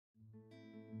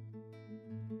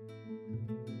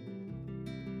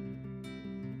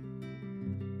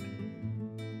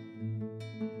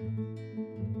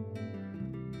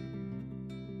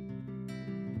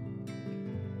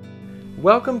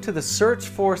Welcome to the Search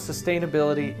for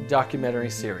Sustainability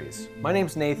documentary series. My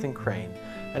name's Nathan Crane,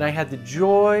 and I had the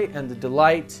joy and the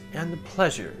delight and the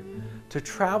pleasure to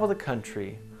travel the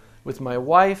country with my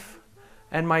wife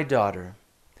and my daughter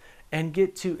and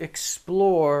get to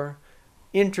explore,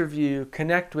 interview,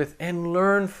 connect with, and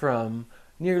learn from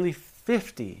nearly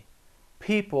 50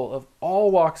 people of all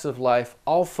walks of life,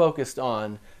 all focused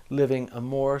on living a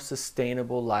more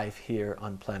sustainable life here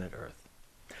on planet Earth.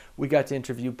 We got to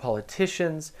interview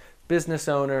politicians, business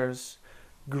owners,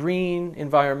 green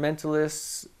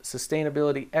environmentalists,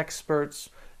 sustainability experts,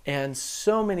 and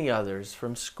so many others,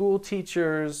 from school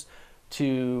teachers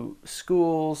to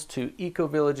schools to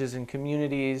eco-villages and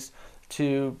communities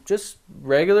to just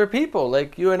regular people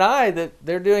like you and I, that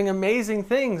they're doing amazing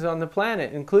things on the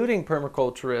planet, including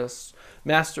permaculturists,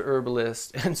 master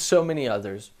herbalists, and so many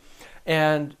others.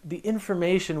 And the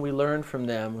information we learned from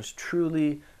them was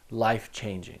truly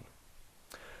life-changing.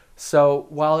 So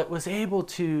while it was able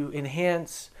to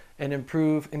enhance and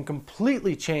improve and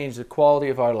completely change the quality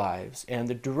of our lives and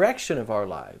the direction of our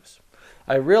lives,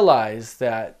 I realized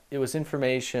that it was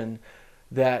information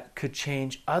that could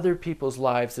change other people's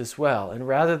lives as well. And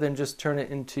rather than just turn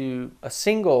it into a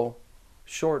single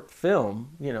short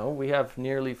film, we have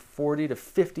nearly 40 to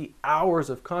 50 hours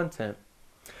of content,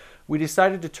 we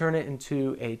decided to turn it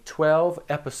into a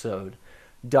 12-episode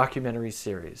documentary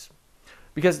series.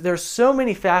 Because there's so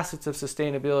many facets of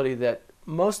sustainability that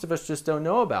most of us just don't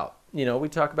know about. We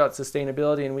talk about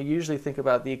sustainability and we usually think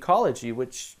about the ecology,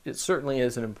 which it certainly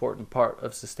is an important part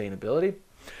of sustainability.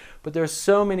 But there's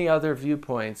so many other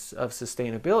viewpoints of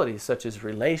sustainability, such as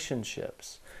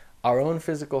relationships, our own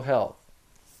physical health,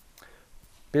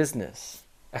 business,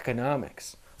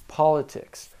 economics,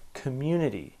 politics,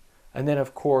 community, and then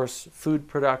of course food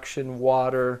production,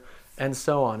 water, and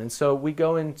so on. And so we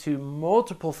go into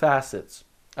multiple facets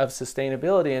of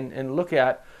sustainability and look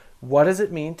at what does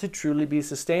it mean to truly be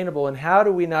sustainable, and how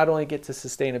do we not only get to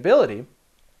sustainability,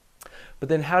 but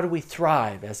then how do we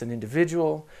thrive as an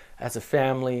individual, as a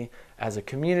family, as a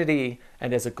community,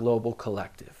 and as a global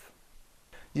collective.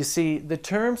 You see, the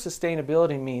term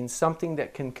sustainability means something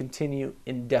that can continue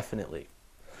indefinitely.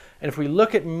 And if we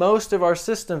look at most of our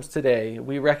systems today,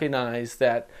 we recognize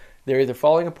that they're either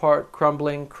falling apart,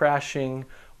 crumbling, crashing,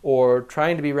 or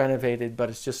trying to be renovated, but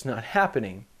it's just not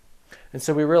happening. And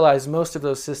so we realize most of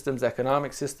those systems,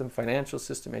 economic system, financial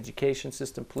system, education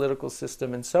system, political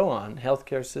system, and so on,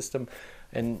 healthcare system,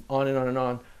 and on and on and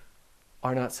on,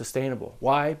 are not sustainable.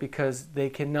 Why? Because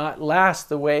they cannot last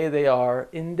the way they are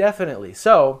indefinitely.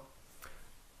 So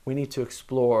we need to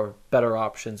explore better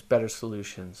options, better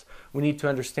solutions. We need to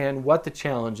understand what the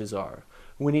challenges are.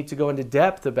 We need to go into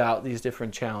depth about these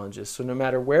different challenges. So no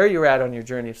matter where you're at on your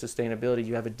journey of sustainability,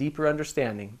 you have a deeper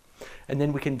understanding, and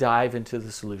then we can dive into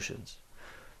the solutions.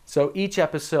 So each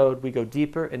episode, we go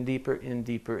deeper and deeper and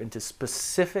deeper into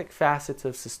specific facets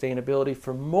of sustainability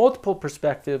from multiple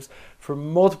perspectives,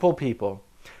 from multiple people.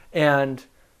 And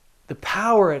the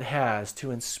power it has to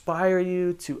inspire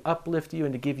you, to uplift you,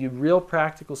 and to give you real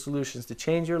practical solutions to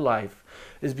change your life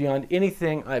is beyond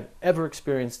anything I've ever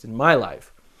experienced in my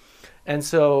life. And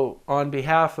so on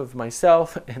behalf of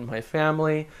myself and my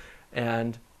family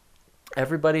and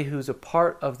everybody who's a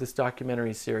part of this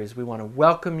documentary series, we want to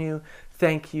welcome you,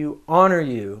 thank you, honor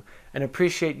you, and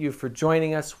appreciate you for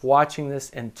joining us, watching this,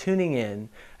 and tuning in,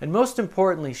 and most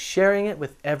importantly, sharing it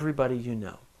with everybody you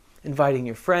know. Inviting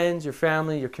your friends, your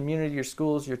family, your community, your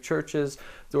schools, your churches,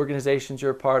 the organizations you're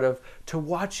a part of, to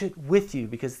watch it with you,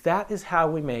 because that is how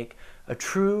we make a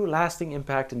true lasting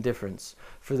impact and difference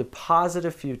for the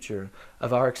positive future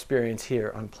of our experience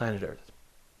here on planet Earth.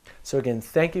 So again,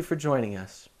 thank you for joining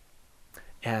us,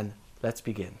 and let's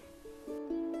begin.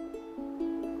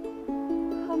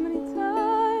 How many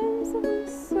times have we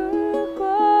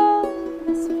circled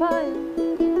this fire?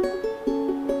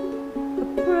 A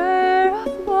prayer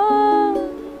upon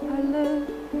our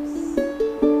lips.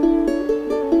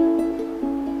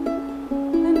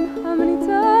 And how many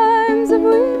times have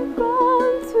we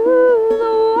gone to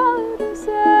the water's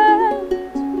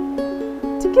edge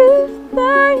to give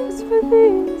thanks for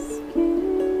these gifts?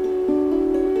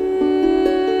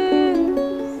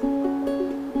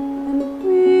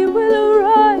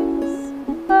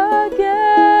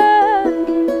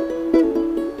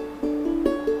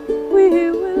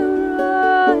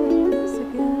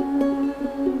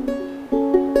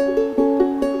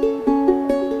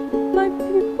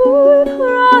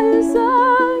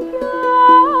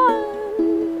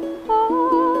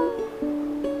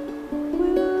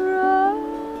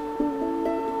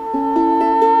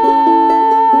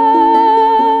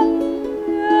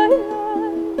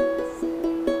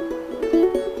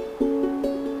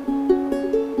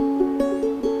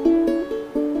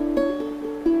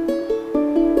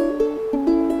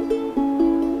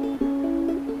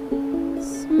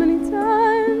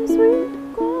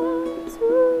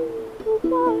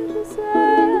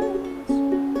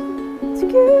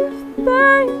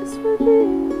 thanks for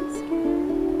being scared.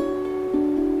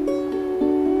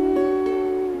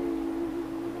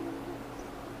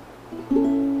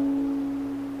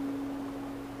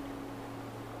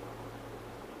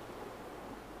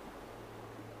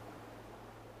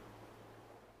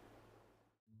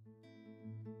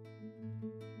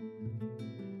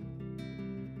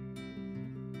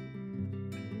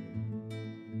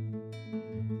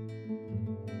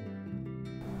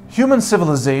 Human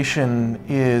civilization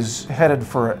is headed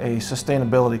for a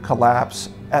sustainability collapse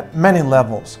at many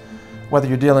levels, whether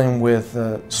you're dealing with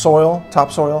soil,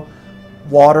 topsoil,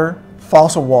 water,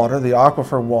 fossil water, the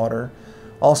aquifer water,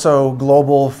 also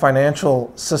global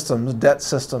financial systems, debt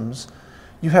systems.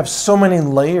 You have so many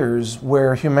layers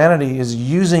where humanity is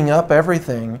using up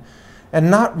everything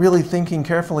and not really thinking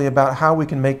carefully about how we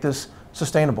can make this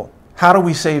sustainable. How do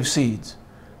we save seeds?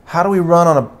 How do we run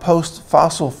on a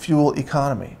post-fossil fuel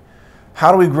economy?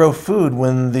 How do we grow food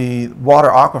when the water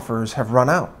aquifers have run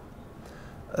out?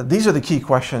 These are the key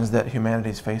questions that humanity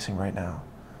is facing right now.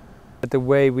 The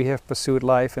way we have pursued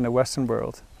life in the Western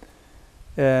world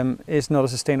is not a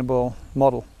sustainable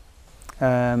model.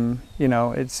 You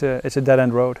know, it's a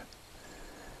dead-end road.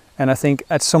 And I think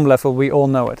at some level we all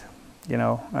know it. You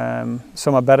know,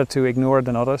 some are better to ignore it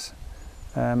than others.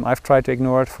 I've tried to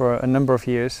ignore it for a number of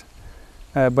years.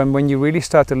 But when you really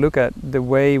start to look at the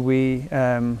way we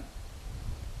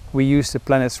use the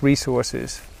planet's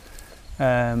resources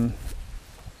and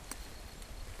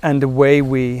the way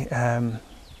we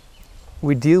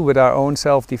deal with our own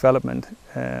self-development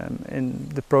in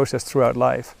the process throughout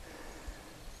life,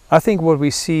 I think what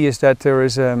we see is that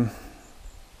there's a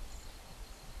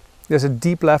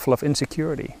deep level of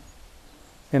insecurity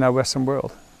in our Western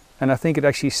world. And I think it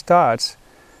actually starts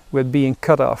with being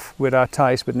cut off with our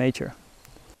ties with nature.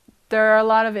 There are a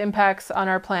lot of impacts on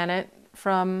our planet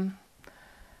from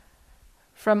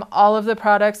all of the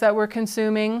products that we're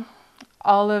consuming,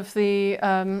 all of the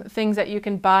things that you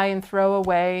can buy and throw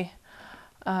away,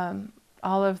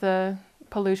 all of the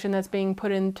pollution that's being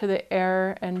put into the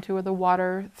air and to the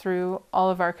water through all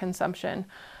of our consumption.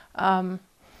 And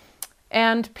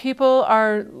people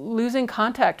are losing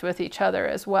contact with each other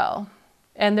as well.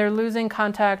 And they're losing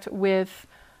contact with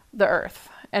the earth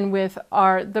and with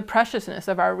the preciousness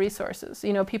of our resources.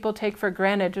 You know, people take for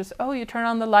granted just, oh, you turn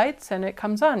on the lights and it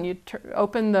comes on. You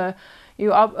open the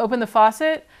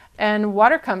faucet and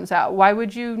water comes out. Why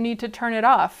would you need to turn it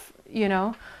off? You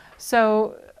know,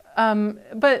 so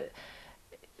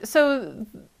so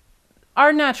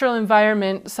our natural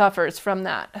environment suffers from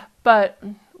that. But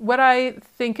what I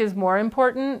think is more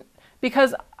important,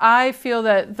 because I feel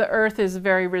that the earth is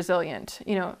very resilient.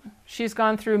 You know, she's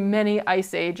gone through many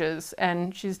ice ages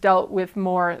and she's dealt with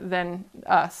more than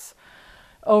us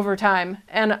over time.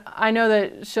 And I know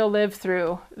that she'll live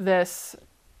through this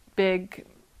big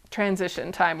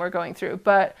transition time we're going through.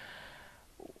 But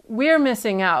we're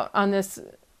missing out on this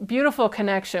beautiful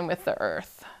connection with the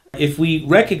earth. If we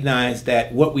recognize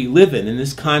that what we live in, and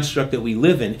this construct that we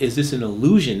live in, is this an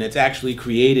illusion that's actually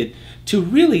created to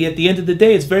really, at the end of the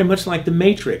day, it's very much like the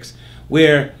Matrix,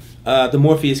 where the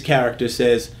Morpheus character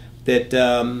says that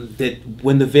that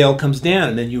when the veil comes down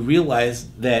and then you realize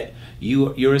that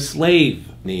you're a slave,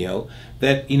 Neo,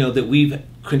 that, you know, that we've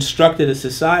constructed a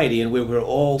society and where we're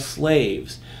all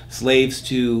slaves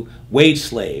to wage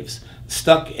slaves,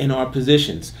 stuck in our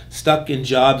positions, stuck in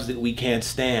jobs that we can't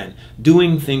stand,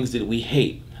 doing things that we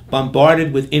hate,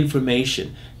 bombarded with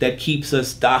information that keeps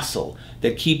us docile,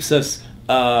 that keeps us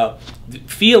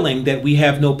feeling that we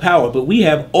have no power. But we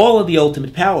have all of the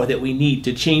ultimate power that we need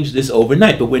to change this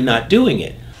overnight, but we're not doing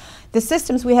it. The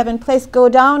systems we have in place go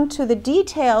down to the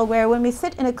detail where when we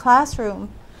sit in a classroom,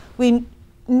 we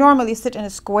normally sit in a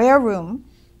square room,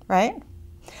 right?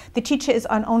 The teacher is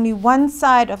on only one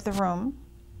side of the room,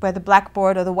 where the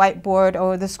blackboard or the whiteboard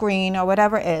or the screen or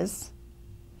whatever is.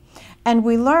 And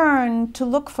we learn to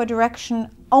look for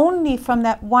direction only from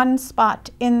that one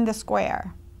spot in the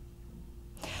square.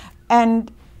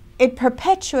 And it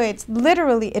perpetuates,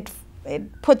 literally, it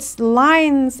puts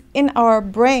lines in our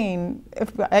brain.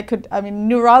 I mean,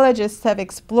 neurologists have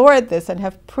explored this and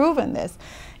have proven this.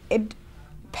 It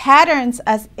patterns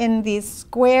us in these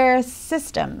square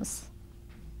systems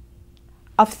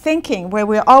of thinking where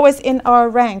we're always in our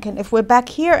rank, and if we're back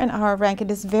here in our rank,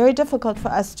 it is very difficult for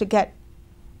us to get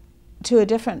to a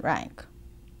different rank.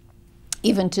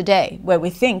 Even today, where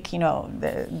we think, you know,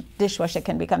 the dishwasher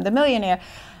can become the millionaire,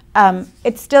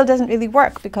 it still doesn't really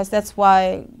work, because that's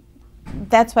why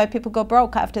people go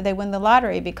broke after they win the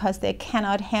lottery, because they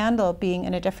cannot handle being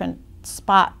in a different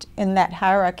spot in that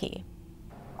hierarchy.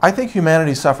 I think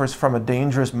humanity suffers from a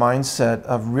dangerous mindset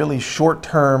of really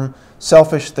short-term,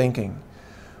 selfish thinking,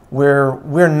 where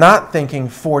we're not thinking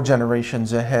 4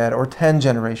 generations ahead or 10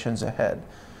 generations ahead.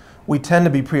 We tend to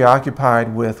be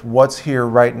preoccupied with what's here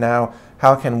right now,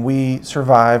 how can we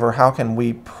survive or how can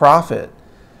we profit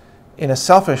in a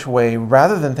selfish way,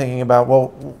 rather than thinking about, well,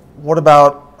 what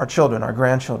about our children, our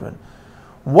grandchildren?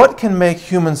 What can make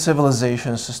human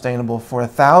civilization sustainable for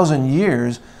 1,000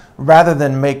 years rather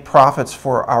than make profits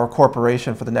for our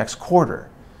corporation for the next quarter?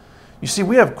 You see,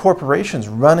 we have corporations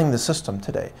running the system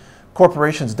today.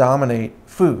 Corporations dominate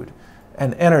food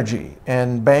and energy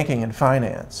and banking and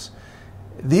finance.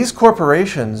 These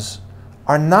corporations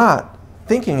are not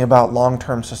thinking about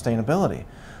long-term sustainability.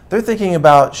 They're thinking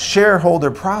about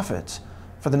shareholder profits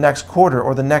for the next quarter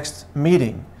or the next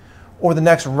meeting or the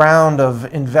next round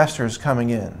of investors coming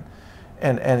in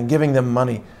and giving them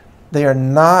money. They are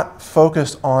not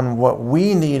focused on what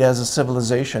we need as a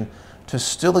civilization to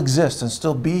still exist and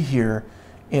still be here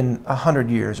in 100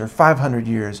 years or 500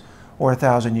 years or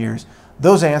 1,000 years.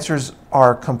 Those answers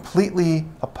are completely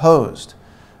opposed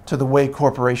to the way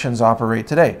corporations operate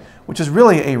today, which is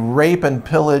really a rape and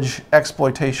pillage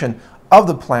exploitation of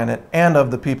the planet and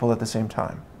of the people at the same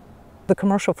time. The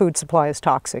commercial food supply is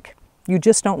toxic. You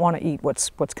just don't want to eat what's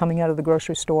coming out of the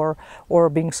grocery store or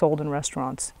being sold in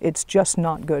restaurants. It's just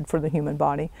not good for the human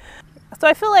body. So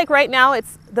I feel like right now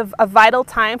it's a vital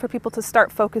time for people to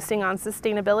start focusing on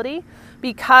sustainability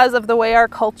because of the way our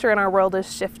culture and our world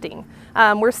is shifting.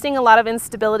 We're seeing a lot of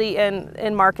instability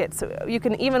in markets. You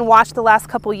can even watch the last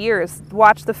couple years,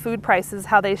 watch the food prices,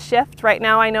 how they shift. Right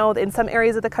now I know in some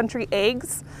areas of the country,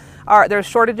 there's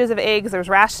shortages of eggs, there's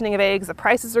rationing of eggs, the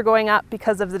prices are going up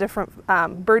because of the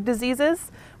different bird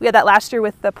diseases. We had that last year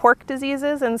with the pork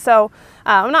diseases, and so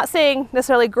I'm not saying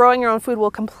necessarily growing your own food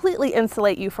will completely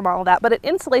insulate you from all of that, but it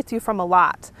insulates you from a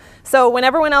lot. So when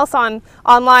everyone else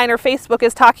online or Facebook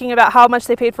is talking about how much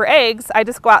they paid for eggs, I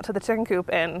just go out to the chicken coop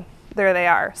and there they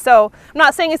are. So I'm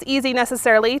not saying it's easy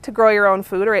necessarily to grow your own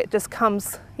food or it just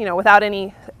comes, without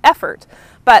any effort.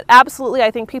 But absolutely,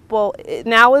 I think people,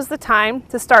 now is the time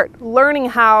to start learning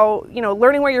how,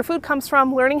 learning where your food comes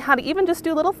from, learning how to even just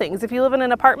do little things. If you live in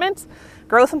an apartment,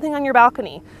 grow something on your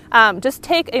balcony. Just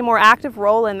take a more active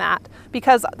role in that,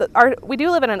 because we do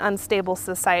live in an unstable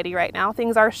society right now.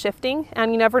 Things are shifting,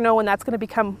 and you never know when that's going to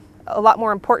become a lot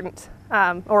more important,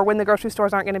 or when the grocery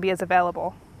stores aren't going to be as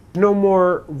available. No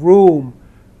more room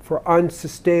for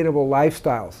unsustainable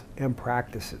lifestyles and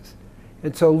practices.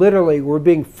 And so literally we're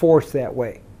being forced that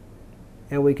way.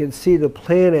 And we can see the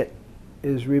planet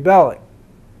is rebelling.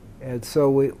 And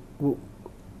so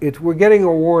we're getting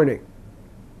a warning.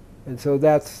 And so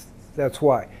that's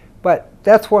why. But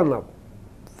that's one level.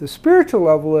 The spiritual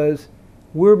level is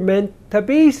we're meant to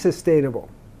be sustainable.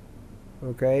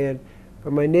 Okay? And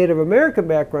from my Native American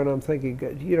background, I'm thinking,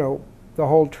 the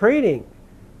whole training,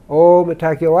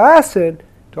 metaculacid,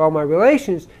 to all my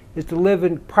relations, is to live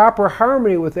in proper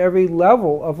harmony with every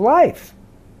level of life.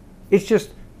 It's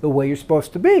just the way you're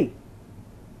supposed to be.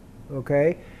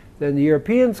 Okay? Then the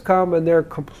Europeans come and they're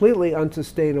completely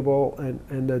unsustainable,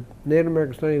 and the Native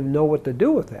Americans don't even know what to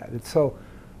do with that. And so,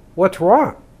 what's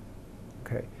wrong?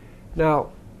 Okay.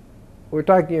 Now, we're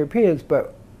talking Europeans,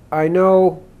 but I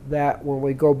know that when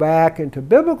we go back into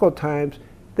biblical times,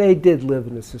 they did live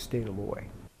in a sustainable way.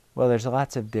 Well, there's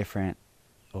lots of different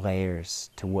layers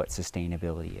to what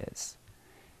sustainability is.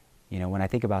 When I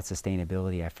think about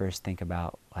sustainability, I first think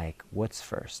about, what's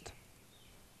first?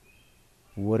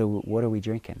 What are we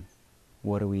drinking?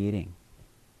 What are we eating?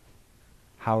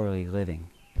 How are we living?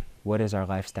 What does our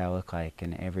lifestyle look like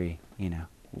in every,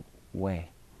 way?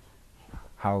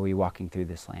 How are we walking through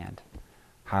this land?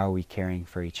 How are we caring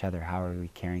for each other? How are we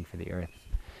caring for the earth?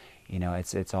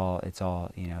 It's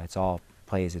all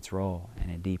plays its role in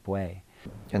a deep way.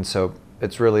 And so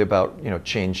it's really about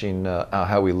changing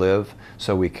how we live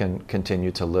so we can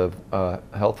continue to live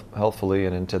healthfully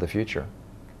and into the future.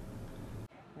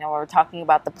 When we're talking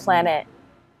about the planet,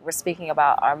 we're speaking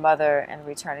about our mother and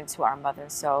returning to our mother.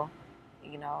 So,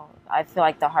 I feel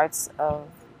like the hearts of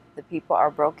the people are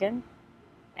broken,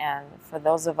 and for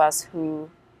those of us who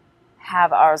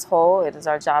have ours whole, it is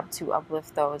our job to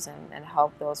uplift those and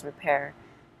help those repair,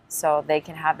 so they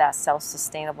can have that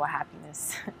self-sustainable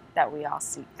happiness that we all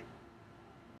seek.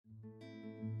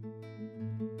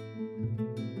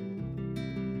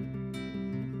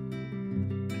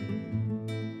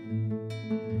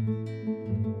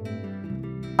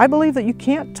 I believe that you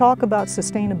can't talk about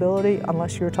sustainability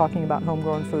unless you're talking about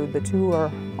homegrown food. The two are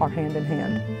hand in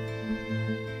hand.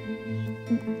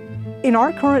 In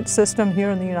our current system here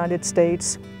in the United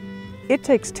States, It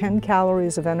takes 10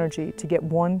 calories of energy to get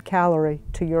 1 calorie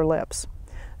to your lips.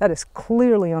 That is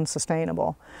clearly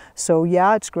unsustainable. So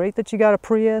yeah, it's great that you got a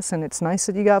Prius and it's nice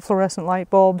that you got fluorescent light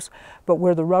bulbs, but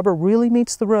where the rubber really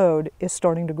meets the road is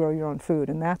starting to grow your own food,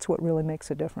 and that's what really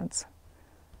makes a difference.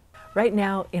 Right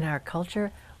now in our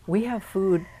culture, we have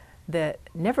food that,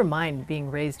 never mind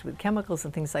being raised with chemicals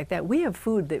and things like that, we have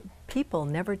food that people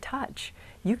never touch.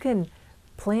 You can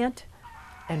plant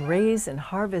and raise and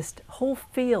harvest whole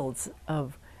fields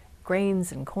of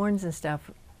grains and corns and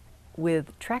stuff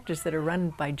with tractors that are run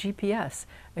by GPS,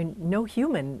 and no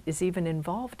human is even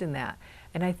involved in that.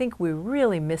 And I think we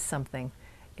really miss something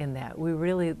in that.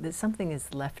 That something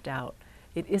is left out.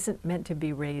 It isn't meant to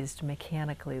be raised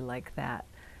mechanically like that.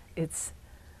 It's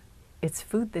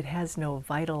food that has no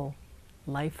vital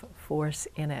life force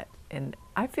in it. And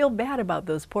I feel bad about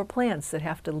those poor plants that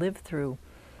have to live through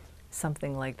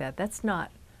something like that. That's not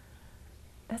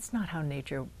how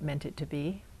nature meant it to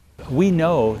be. We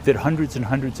know that hundreds and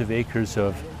hundreds of acres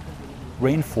of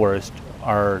rainforest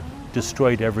are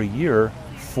destroyed every year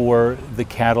for the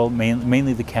cattle,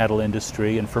 mainly the cattle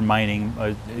industry, and for mining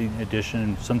in addition,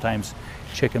 and sometimes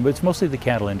chicken, but it's mostly the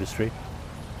cattle industry.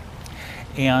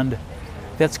 And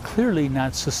that's clearly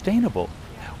not sustainable.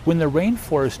 When the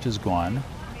rainforest is gone,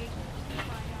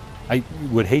 I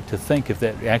would hate to think if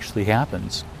that actually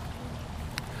happens,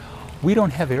 we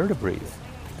don't have air to breathe.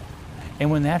 And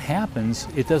when that happens,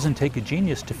 it doesn't take a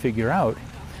genius to figure out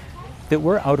that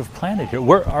we're out of planet here.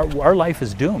 Our life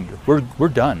is doomed. We're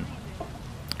done.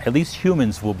 At least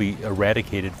humans will be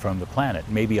eradicated from the planet.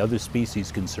 Maybe other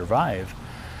species can survive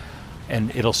and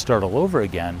it'll start all over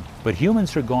again, but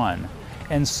humans are gone.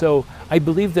 And so I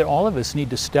believe that all of us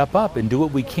need to step up and do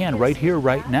what we can right here,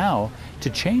 right now, to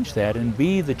change that and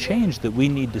be the change that we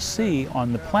need to see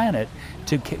on the planet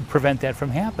to prevent that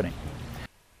from happening.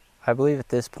 I believe at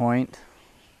this point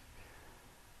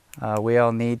we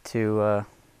all need to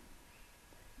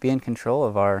be in control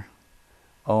of our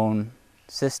own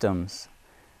systems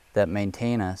that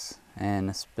maintain us,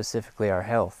 and specifically our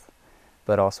health,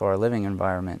 but also our living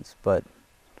environments. But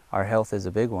our health is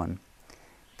a big one.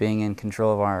 Being in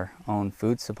control of our own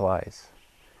food supplies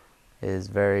is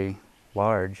very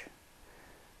large.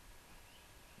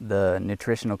 The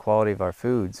nutritional quality of our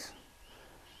foods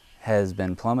has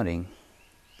been plummeting.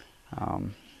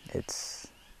 It's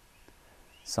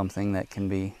something that can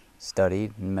be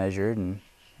studied and measured, and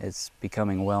it's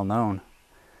becoming well known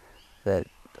that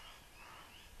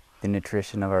the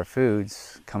nutrition of our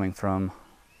foods coming from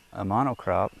a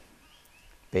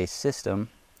monocrop-based system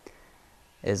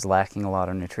is lacking a lot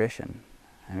of nutrition.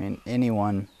 I mean,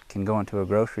 anyone can go into a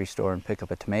grocery store and pick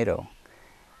up a tomato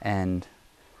and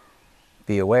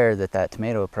be aware that that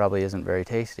tomato probably isn't very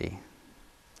tasty.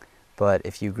 But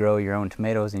if you grow your own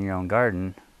tomatoes in your own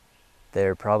garden,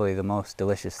 they're probably the most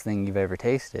delicious thing you've ever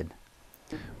tasted.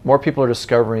 More people are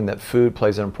discovering that food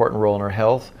plays an important role in our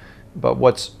health, but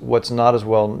what's not as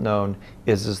well known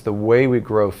is the way we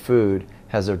grow food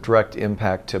has a direct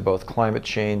impact to both climate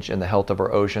change and the health of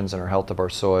our oceans and our health of our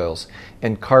soils.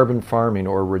 And carbon farming,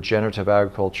 or regenerative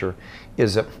agriculture,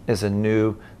 is a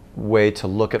new way to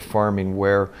look at farming,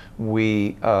 where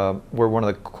where one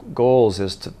of the goals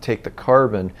is to take the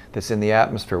carbon that's in the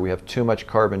atmosphere. We have too much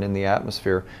carbon in the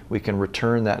atmosphere. We can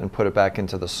return that and put it back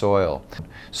into the soil.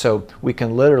 So we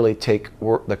can literally take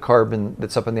the carbon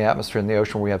that's up in the atmosphere in the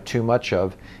ocean we have too much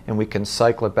of, and we can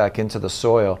cycle it back into the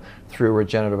soil through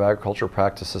regenerative agriculture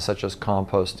practices such as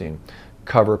composting,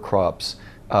 cover crops,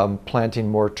 planting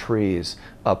more trees,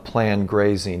 planned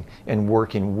grazing, and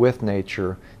working with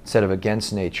nature instead of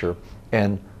against nature.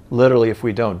 And literally, if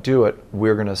we don't do it,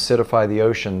 we're going to acidify the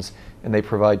oceans, and they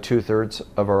provide 2/3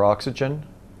 of our oxygen.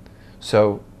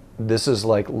 So this is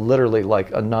like literally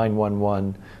like a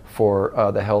 911 for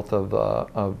the health of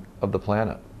the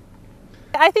planet.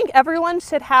 I think everyone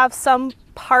should have some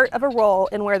part of a role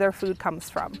in where their food comes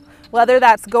from. Whether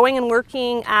that's going and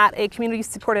working at a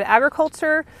community-supported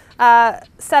agriculture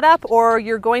setup, or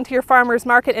you're going to your farmer's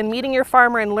market and meeting your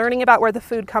farmer and learning about where the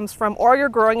food comes from, or you're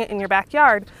growing it in your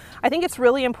backyard. I think it's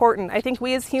really important. I think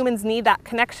we as humans need that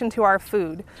connection to our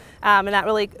food, and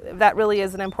that really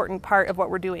is an important part of what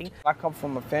we're doing. I come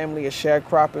from a family of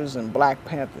sharecroppers and Black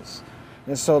Panthers.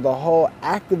 And so the whole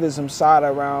activism side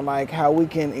around like how we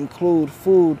can include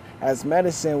food as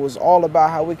medicine was all about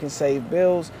how we can save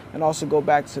bills and also go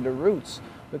back to the roots,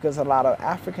 because a lot of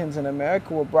Africans in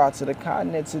America were brought to the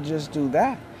continent to just do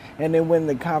that. And then when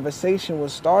the conversation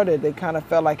was started, they kind of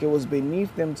felt like it was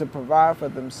beneath them to provide for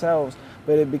themselves,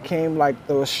 but it became like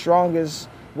the strongest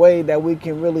way that we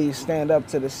can really stand up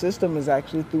to the system is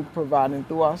actually through providing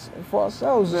for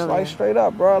ourselves. Really? It's like straight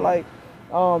up, bro. Like,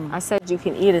 Um, I said you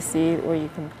can eat a seed or you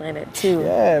can plant it too.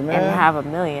 Yeah, man. And have a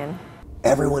million.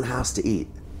 Everyone has to eat.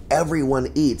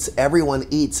 Everyone eats. Everyone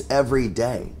eats every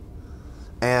day.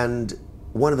 And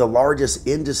one of the largest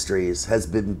industries has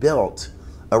been built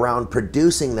around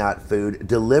producing that food,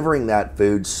 delivering that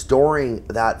food, storing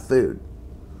that food.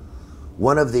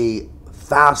 One of the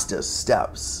fastest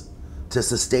steps to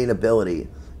sustainability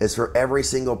is for every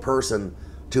single person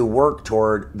to work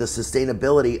toward the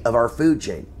sustainability of our food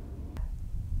chain.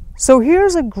 So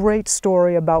here's a great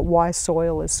story about why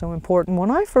soil is so important.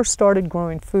 When I first started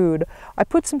growing food, I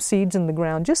put some seeds in the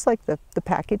ground, just like the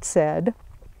packet said,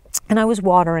 and I was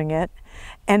watering it.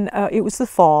 And it was the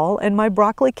fall, and my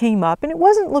broccoli came up, and it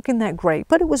wasn't looking that great,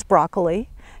 but it was broccoli,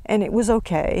 and it was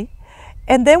okay.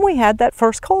 And then we had that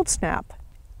first cold snap,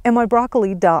 and my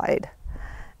broccoli died.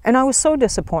 And I was so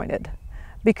disappointed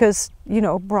because, you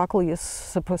know, broccoli is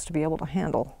supposed to be able to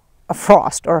handle a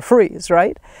frost or a freeze,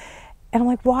 right? And I'm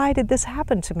like, why did this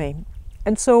happen to me?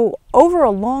 And so over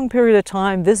a long period of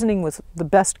time, visiting with the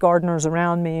best gardeners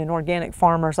around me and organic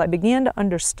farmers, I began to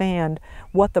understand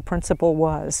what the principle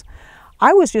was.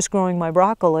 I was just growing my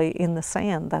broccoli in the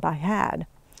sand that I had.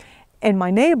 And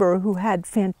my neighbor, who had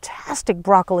fantastic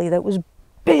broccoli that was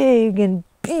big and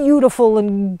beautiful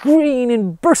and green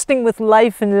and bursting with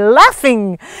life and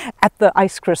laughing at the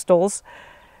ice crystals,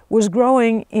 was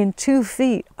growing in 2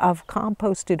 feet of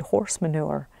composted horse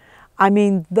manure. I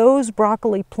mean, those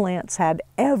broccoli plants had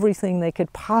everything they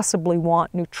could possibly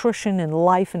want, nutrition and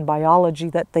life and biology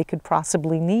that they could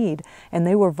possibly need, and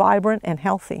they were vibrant and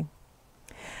healthy.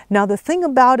 Now the thing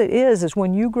about it is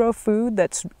when you grow food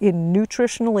that's in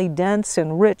nutritionally dense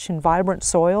and rich and vibrant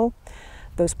soil,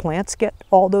 those plants get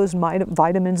all those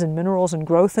vitamins and minerals and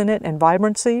growth in it and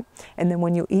vibrancy, and then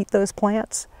when you eat those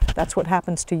plants, that's what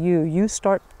happens to you. You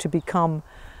start to become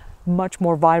much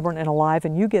more vibrant and alive,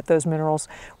 and you get those minerals.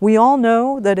 We all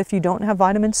know that if you don't have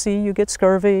vitamin C, you get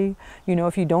scurvy. You know,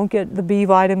 if you don't get the B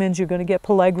vitamins, you're going to get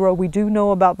pellagra. We do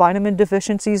know about vitamin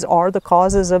deficiencies are the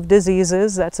causes of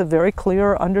diseases. That's a very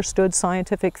clear, understood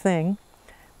scientific thing.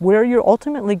 Where you're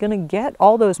ultimately going to get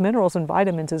all those minerals and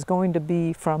vitamins is going to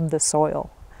be from the soil.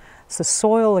 So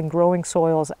soil and growing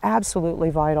soil is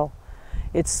absolutely vital.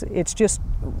 It's just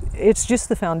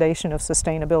the foundation of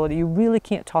sustainability. You really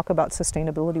can't talk about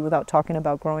sustainability without talking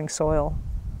about growing soil.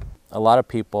 A lot of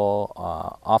people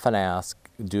often ask,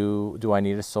 do I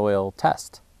need a soil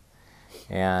test?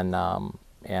 And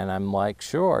I'm like,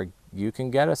 sure, you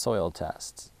can get a soil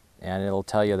test, and it'll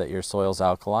tell you that your soil's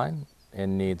alkaline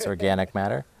and needs organic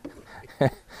matter.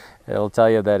 It'll tell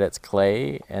you that it's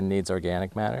clay and needs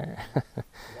organic matter.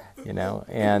 You know,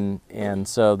 and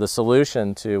so the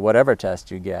solution to whatever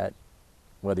test you get,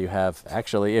 whether you have,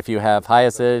 actually, if you have high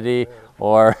acidity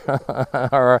or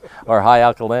or high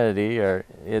alkalinity, or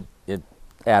it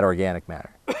add organic matter.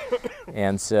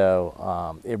 And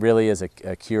so it really is a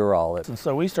cure-all. And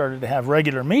so we started to have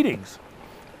regular meetings,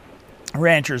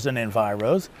 ranchers and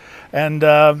enviros, and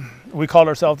we called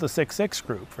ourselves the 6-6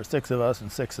 group, for 6 of us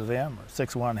and 6 of them, or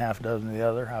 6 one, half a dozen of the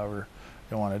other, however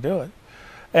you want to do it.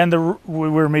 And we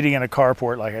were meeting in a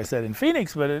carport, like I said, in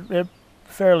Phoenix, but it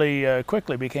fairly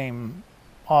quickly became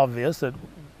obvious that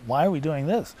why are we doing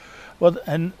this? Well,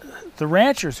 and the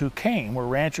ranchers who came were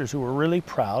ranchers who were really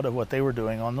proud of what they were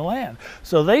doing on the land.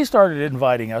 So they started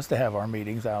inviting us to have our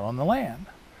meetings out on the land.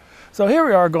 So here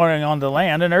we are going on the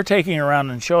land, and they're taking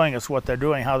around and showing us what they're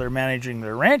doing, how they're managing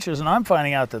their ranches, and I'm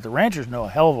finding out that the ranchers know a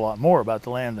hell of a lot more about the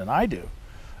land than I do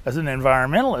as an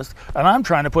environmentalist, and I'm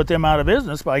trying to put them out of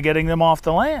business by getting them off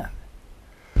the land.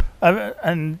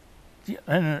 And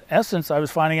in essence, I was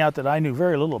finding out that I knew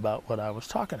very little about what I was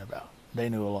talking about. They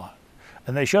knew a lot.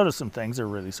 And they showed us some things that are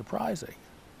really surprising.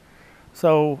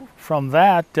 So from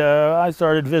that, I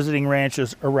started visiting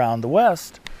ranches around the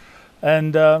West,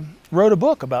 and wrote a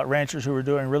book about ranchers who were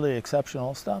doing really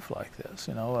exceptional stuff like this.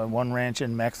 You know, one ranch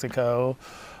in Mexico,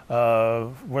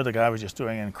 where the guy was just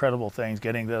doing incredible things,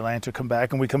 getting the land to come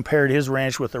back, and we compared his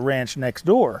ranch with the ranch next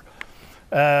door.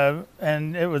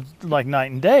 And it was like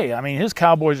night and day. I mean, his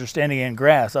cowboys are standing in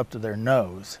grass up to their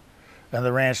nose, and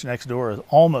the ranch next door is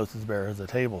almost as bare as a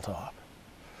tabletop.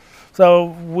 So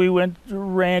we went to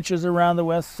ranches around the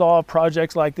West, saw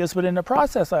projects like this, but in the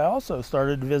process I also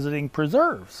started visiting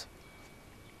preserves.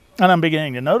 And I'm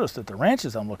beginning to notice that the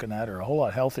ranches I'm looking at are a whole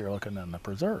lot healthier looking than the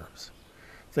preserves.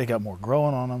 They got more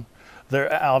growing on them.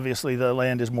 Obviously the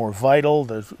land is more vital.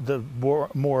 There's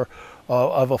more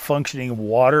of a functioning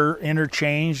water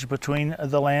interchange between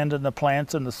the land and the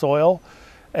plants and the soil.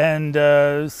 And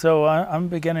so I'm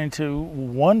beginning to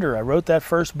wonder. I wrote that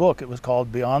first book. It was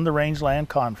called Beyond the Rangeland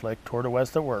Conflict, Toward a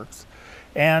West That Works.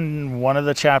 And one of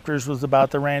the chapters was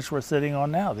about the ranch we're sitting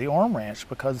on now, the Orm Ranch,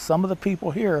 because some of the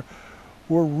people here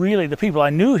were really, the people I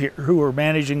knew here who were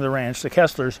managing the ranch, the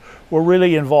Kesslers, were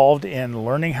really involved in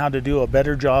learning how to do a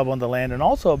better job on the land and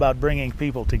also about bringing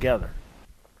people together.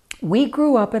 We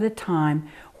grew up at a time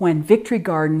when Victory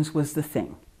Gardens was the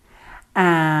thing.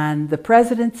 And the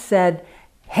president said,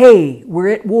 hey, we're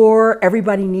at war,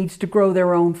 everybody needs to grow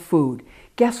their own food.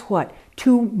 Guess what?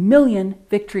 2 million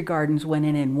Victory Gardens went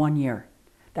in 1 year.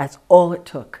 That's all it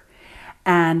took.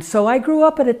 And so I grew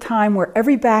up at a time where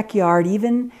every backyard,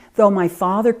 even though my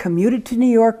father commuted to New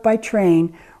York by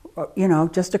train, you know,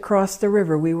 just across the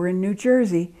river, we were in New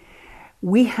Jersey,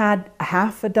 we had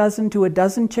half a dozen to a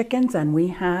dozen chickens and we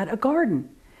had a garden.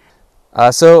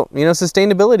 So, you know,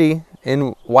 sustainability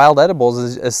in wild edibles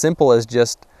is as simple as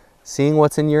just seeing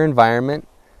what's in your environment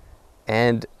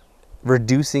and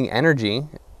reducing energy,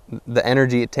 the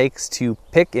energy it takes to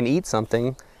pick and eat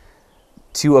something,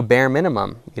 to a bare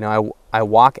minimum. You know, I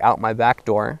walk out my back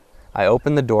door, I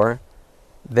open the door,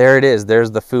 there it is,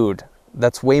 there's the food.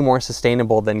 That's way more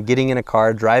sustainable than getting in a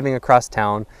car, driving across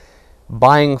town,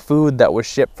 buying food that was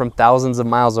shipped from thousands of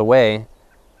miles away.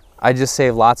 I just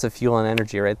save lots of fuel and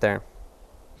energy right there.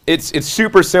 It's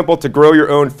super simple to grow your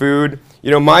own food.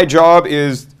 You know, my job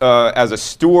is as a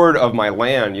steward of my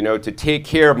land, you know, to take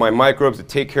care of my microbes, to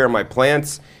take care of my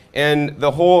plants. And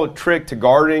the whole trick to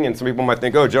gardening, and some people might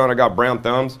think, oh, John, I got brown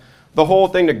thumbs. The whole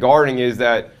thing to gardening is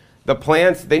that the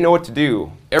plants, they know what to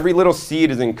do. Every little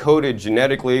seed is encoded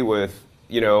genetically with,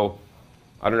 you know,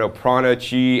 I don't know, prana,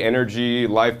 chi, energy,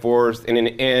 life force, and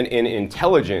in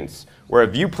intelligence. Where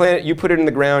if you plant it, you put it in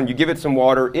the ground, you give it some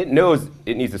water, it knows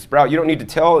it needs to sprout. You don't need to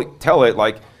tell it,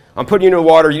 like, I'm putting you in the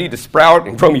water, you need to sprout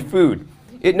and grow me food.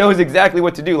 It knows exactly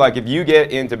what to do. Like if you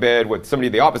get into bed with somebody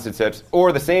of the opposite sex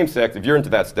or the same sex, if you're into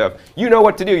that stuff, you know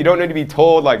what to do. You don't need to be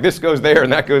told like this goes there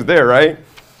and that goes there, right?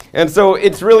 And so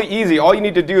it's really easy. All you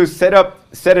need to do is set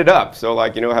it up. So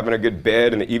like, you know, having a good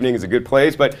bed in the evening is a good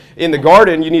place. But in the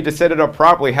garden, you need to set it up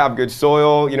properly, have good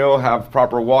soil, you know, have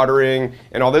proper watering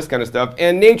and all this kind of stuff.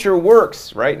 And nature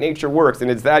works, right? Nature works, and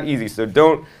it's that easy. So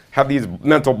don't have these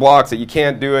mental blocks that you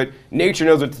can't do it. Nature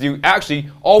knows what to do. Actually,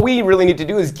 all we really need to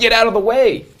do is get out of the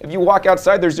way. If you walk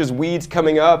outside, there's just weeds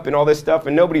coming up and all this stuff,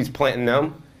 and nobody's planting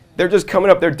them. They're just coming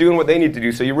up, they're doing what they need to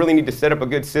do. So you really need to set up a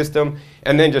good system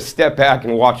and then just step back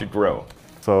and watch it grow.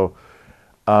 So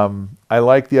I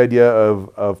like the idea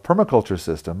of permaculture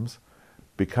systems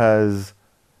because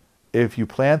if you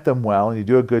plant them well and you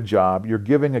do a good job, you're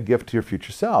giving a gift to your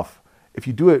future self. If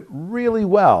you do it really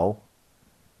well,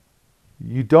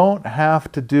 you don't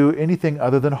have to do anything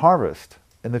other than harvest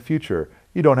in the future.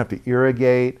 You don't have to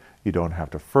irrigate, you don't have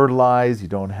to fertilize, you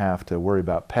don't have to worry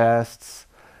about pests.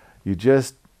 You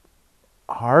just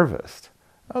harvest.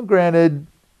 Now, granted,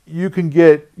 you can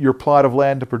get your plot of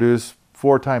land to produce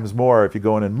 4 times more if you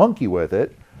go in and monkey with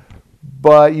it,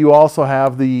 but you also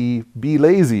have the be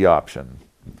lazy option.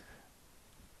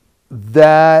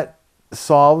 That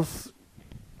solves,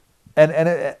 and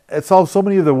it solves so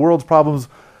many of the world's problems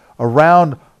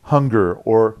around hunger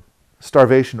or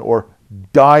starvation or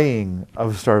dying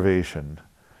of starvation.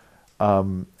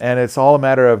 And it's all a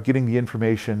matter of getting the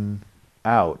information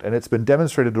out. And it's been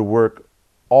demonstrated to work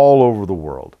all over the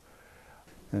world.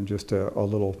 And just a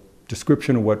little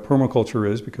description of what permaculture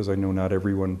is, because I know not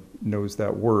everyone knows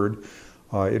that word.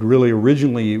 It really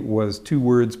originally was 2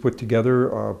 words put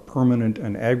together, permanent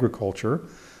and agriculture,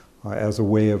 as a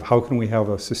way of how can we have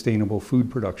a sustainable food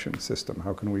production system?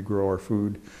 How can we grow our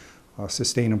food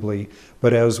sustainably?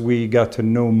 But as we got to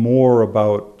know more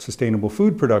about sustainable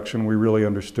food production, we really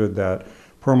understood that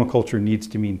permaculture needs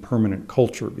to mean permanent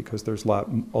culture, because there's a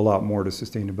lot more to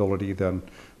sustainability than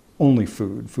only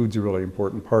food. Food's a really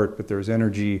important part, but there's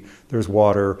energy, there's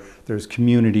water, there's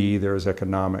community, there's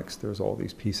economics, there's all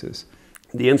these pieces.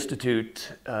 The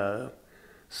Institute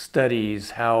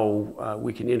studies how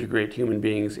we can integrate human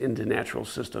beings into natural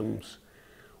systems,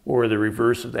 or the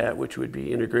reverse of that, which would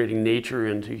be integrating nature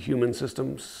into human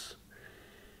systems.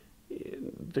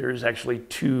 There's actually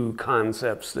 2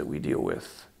 concepts that we deal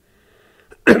with.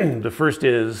 The first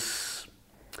is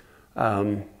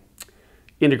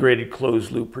integrated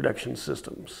closed-loop production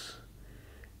systems.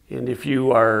 And if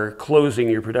you are closing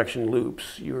your production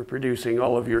loops, you are producing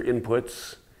all of your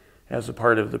inputs as a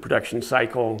part of the production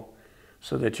cycle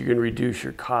so that you can reduce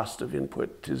your cost of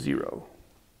input to 0.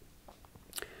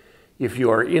 If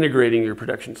you are integrating your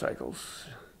production cycles,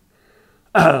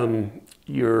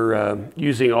 you're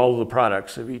using all of the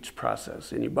products of each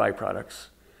process, any byproducts,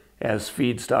 as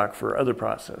feedstock for other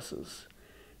processes,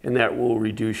 and that will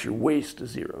reduce your waste to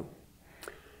 0.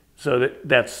 So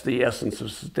that's the essence of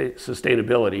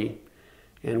sustainability,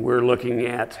 And we're looking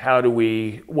at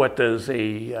what does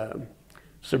a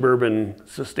suburban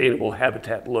sustainable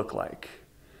habitat look like?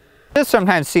 This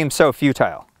sometimes seems so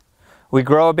futile. We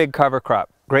grow a big cover crop,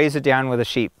 graze it down with a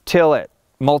sheep, till it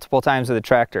multiple times with a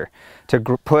tractor, to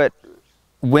put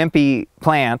wimpy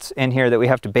plants in here that we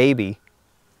have to baby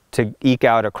to eke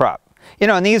out a crop. You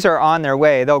know, and these are on their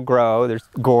way, they'll grow. There's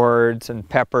gourds and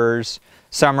peppers,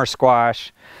 summer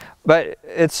squash, but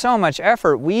it's so much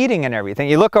effort weeding and everything.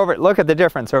 You look at the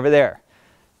difference over there.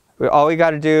 All we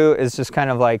got to do is just kind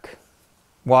of like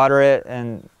water it,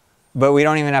 but we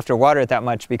don't even have to water it that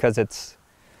much because it's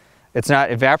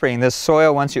not evaporating. This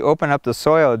soil, once you open up the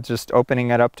soil, it's just opening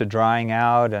it up to drying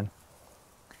out, and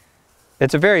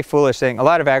it's a very foolish thing. A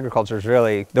lot of agriculture is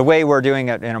really, the way we're doing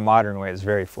it in a modern way is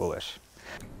very foolish.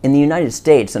 In the United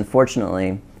States,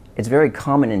 unfortunately, it's very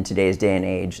common in today's day and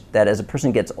age that as a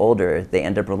person gets older, they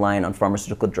end up relying on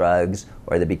pharmaceutical drugs,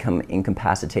 or they become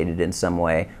incapacitated in some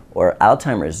way, or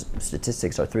Alzheimer's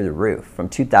statistics are through the roof. From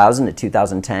 2000 to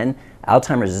 2010,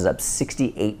 Alzheimer's is up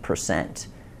 68%.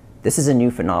 This is a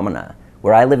new phenomena.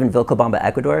 Where I live in Vilcabamba,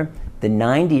 Ecuador, the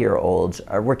 90-year-olds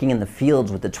are working in the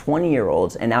fields with the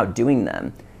 20-year-olds and outdoing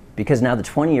them, because now the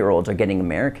 20-year-olds are getting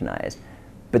Americanized.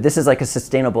 But this is like a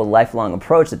sustainable lifelong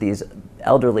approach that these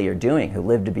elderly are doing who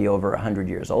live to be over 100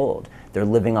 years old. They're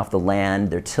living off the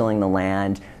land, they're tilling the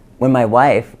land. When my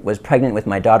wife was pregnant with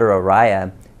my daughter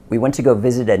Araya, we went to go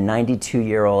visit a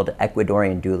 92-year-old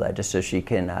Ecuadorian doula just so she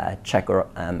can check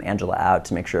Angela out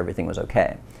to make sure everything was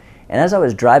okay. And as I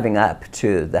was driving up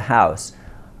to the house,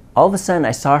 all of a sudden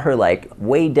I saw her like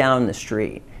way down the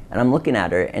street, and I'm looking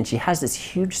at her and she has this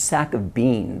huge sack of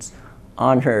beans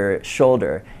on her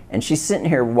shoulder, and she's sitting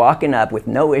here walking up with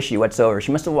no issue whatsoever.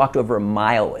 She must have walked over a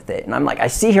mile with it. And I'm like, I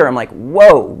see her, I'm like,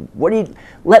 whoa,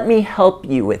 let me help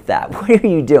you with that. What are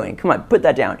you doing? Come on, put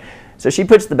that down. So she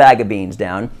puts the bag of beans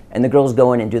down, and the girls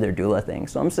go in and do their doula thing.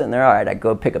 So I'm sitting there, all right, I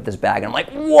go pick up this bag, and I'm like,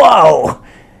 whoa!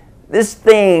 This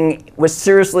thing was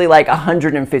seriously like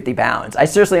 150 pounds. I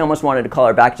seriously almost wanted to call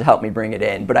her back to help me bring it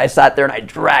in, but I sat there and I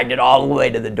dragged it all the way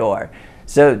to the door.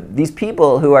 So these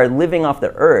people who are living off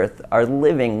the earth are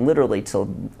living literally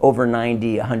till over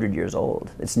 90, 100 years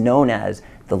old. It's known as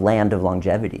the land of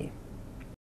longevity.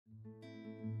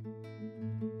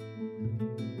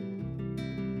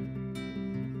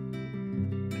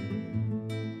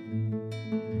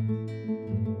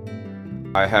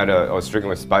 I was stricken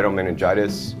with spinal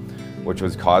meningitis, which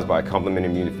was caused by a complement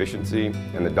immune deficiency,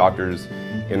 and the doctors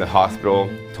in the hospital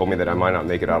told me that I might not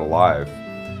make it out alive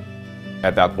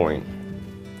at that point.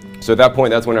 So at that point,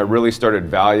 that's when I really started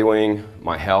valuing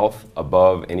my health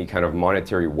above any kind of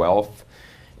monetary wealth.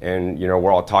 And you know,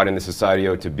 we're all taught in this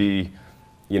society to be,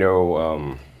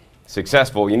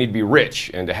 successful, you need to be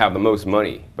rich and to have the most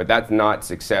money. But that's not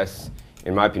success,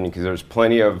 in my opinion, because there's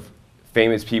plenty of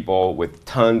famous people with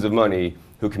tons of money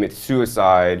who commit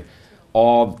suicide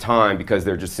all the time because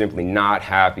they're just simply not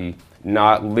happy,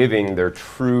 not living their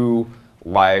true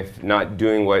life, not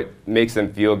doing what makes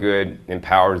them feel good,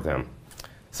 empowers them.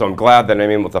 So I'm glad that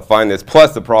I'm able to find this.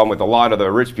 Plus, the problem with a lot of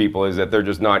the rich people is that they're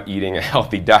just not eating a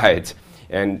healthy diet.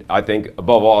 And I think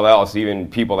above all else, even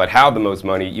people that have the most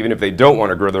money, even if they don't want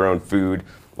to grow their own food,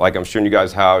 like I'm showing you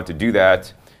guys how to do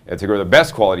that, and to grow the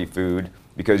best quality food,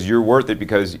 because you're worth it,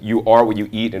 because you are what you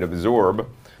eat and absorb.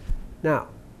 Now,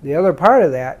 the other part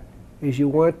of that is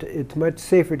it's much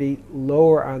safer to eat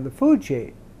lower on the food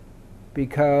chain,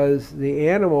 because the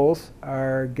animals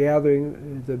are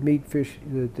gathering the meat, fish,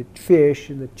 the fish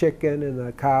and the chicken and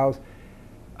the cows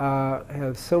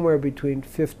have somewhere between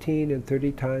 15 and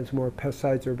 30 times more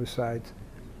pesticides, herbicides,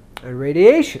 and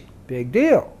radiation. Big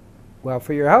deal. Well,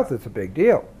 for your health, it's a big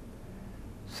deal.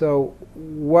 So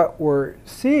what we're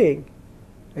seeing,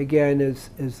 again, is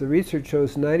the research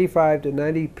shows 95 to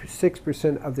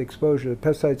 96% of the exposure to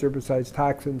pesticides, herbicides,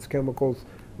 toxins, chemicals,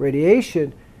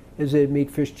 radiation is in meat,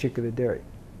 fish, chicken, and dairy.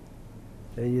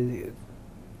 And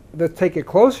let's take it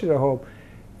closer to home.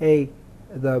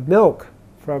 The milk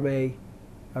from a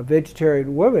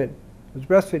vegetarian woman who's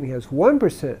breastfeeding has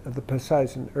 1% of the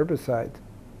pesticides and herbicides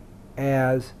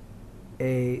as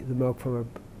the milk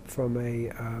from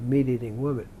a meat-eating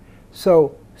woman.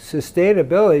 So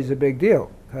sustainability is a big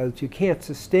deal, because you can't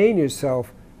sustain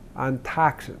yourself on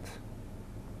toxins.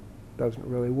 Doesn't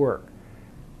really work.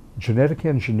 Genetic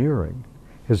engineering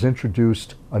has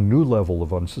introduced a new level of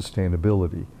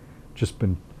unsustainability. Just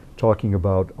been talking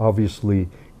about, obviously,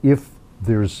 if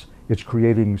it's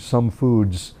creating some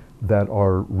foods that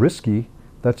are risky,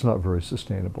 that's not very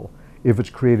sustainable. If it's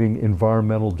creating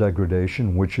environmental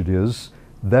degradation, which it is,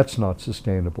 that's not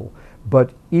sustainable.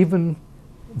 But even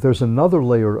there's another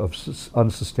layer of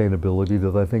unsustainability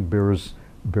that I think bears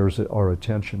bears our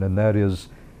attention, and that is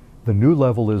the new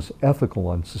level is ethical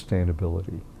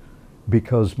unsustainability,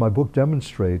 because my book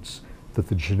demonstrates that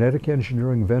the genetic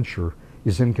engineering venture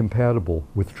is incompatible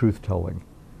with truth-telling.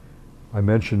 I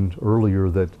mentioned earlier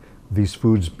that these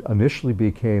foods initially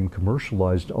became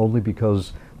commercialized only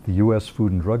because the U.S.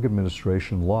 Food and Drug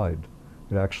Administration lied.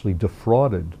 It actually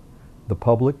defrauded the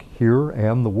public here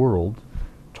and the world,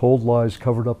 told lies,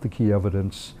 covered up the key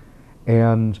evidence,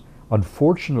 and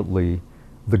unfortunately,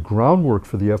 the groundwork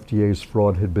for the FDA's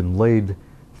fraud had been laid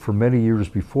for many years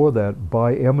before that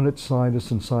by eminent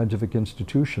scientists and scientific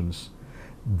institutions.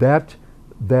 That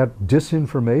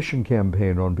disinformation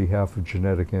campaign on behalf of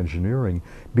genetic engineering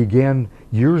began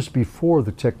years before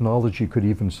the technology could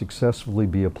even successfully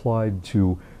be applied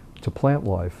to plant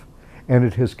life. And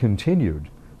it has continued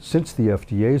since the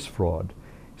FDA's fraud.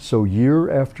 So year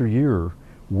after year,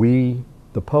 we,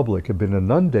 the public, have been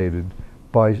inundated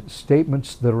by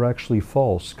statements that are actually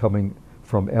false coming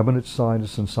from eminent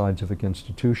scientists and scientific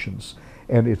institutions.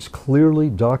 And it's clearly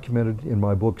documented in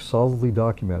my book, solidly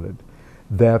documented,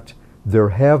 that there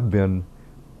have been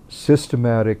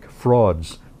systematic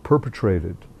frauds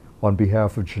perpetrated on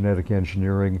behalf of genetic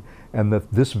engineering, and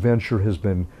that this venture has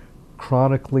been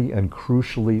chronically and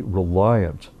crucially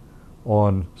reliant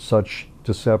on such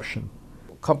deception.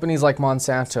 Companies like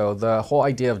Monsanto, the whole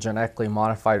idea of genetically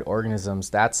modified organisms,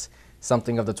 that's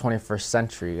something of the 21st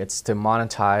century. It's to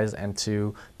monetize and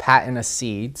to patent a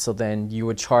seed, so then you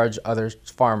would charge other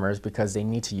farmers because they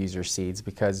need to use your seeds,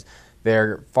 because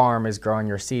their farm is growing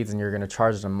your seeds and you're going to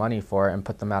charge them money for it and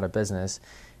put them out of business.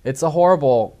 It's a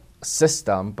horrible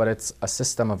system, but it's a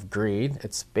system of greed.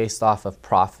 It's based off of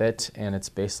profit, and it's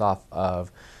based off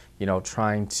of, you know,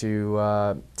 trying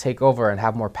to take over and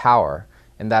have more power.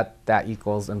 And that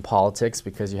equals in politics,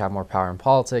 because you have more power in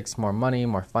politics, more money,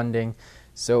 more funding.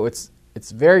 So it's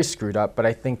very screwed up, but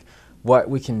I think what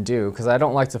we can do, because I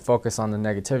don't like to focus on the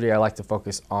negativity, I like to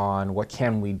focus on what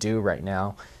can we do right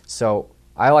now. So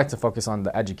I like to focus on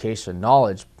the education,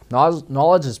 knowledge.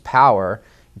 Knowledge is power.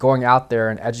 Going out there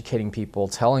and educating people,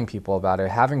 telling people about it,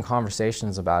 having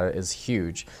conversations about it is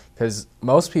huge. Because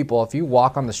most people, if you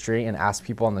walk on the street and ask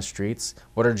people on the streets,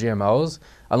 what are GMOs?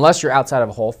 Unless you're outside of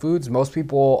Whole Foods, most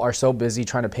people are so busy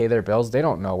trying to pay their bills, they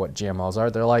don't know what GMOs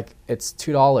are. They're like, it's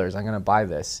 $2, I'm gonna buy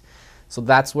this. So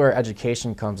that's where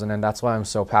education comes in, and that's why I'm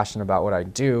so passionate about what I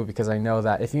do, because I know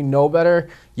that if you know better,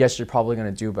 yes, you're probably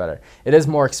gonna do better. It is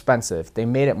more expensive. They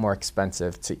made it more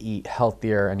expensive to eat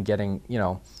healthier and getting, you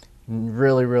know,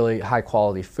 really, really high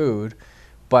quality food,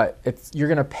 but you're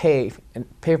gonna pay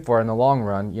for it in the long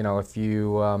run, you know, if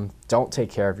you don't take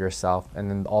care of yourself, and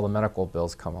then all the medical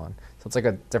bills come on. So it's like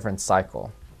a different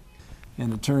cycle.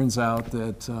 And it turns out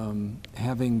that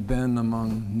having been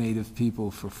among Native people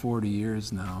for 40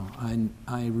 years now,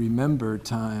 I remember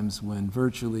times when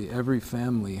virtually every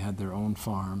family had their own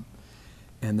farm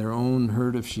and their own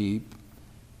herd of sheep,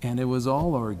 and it was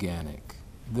all organic.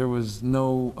 There was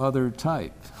no other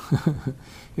type.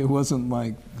 It wasn't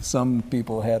like some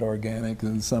people had organic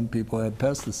and some people had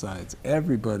pesticides.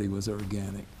 Everybody was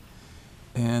organic.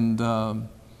 And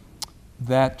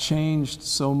that changed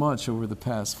so much over the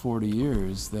past 40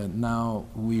 years that now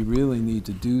we really need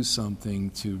to do something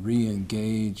to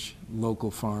re-engage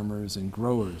local farmers and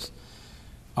growers.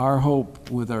 Our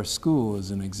hope with our school, as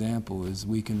an example, is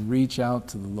we can reach out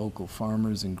to the local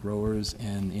farmers and growers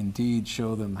and indeed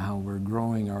show them how we're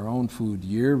growing our own food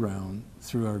year-round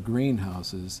through our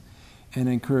greenhouses, and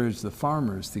encourage the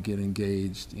farmers to get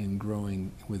engaged in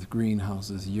growing with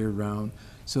greenhouses year-round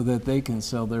so that they can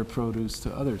sell their produce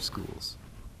to other schools.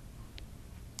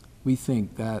 We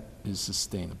think that is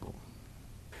sustainable.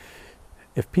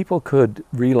 If people could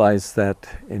realize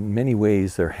that in many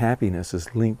ways their happiness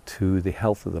is linked to the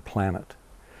health of the planet,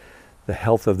 the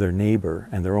health of their neighbor,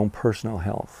 and their own personal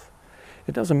health.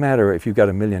 It doesn't matter if you've got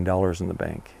 $1 million in the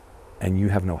bank and you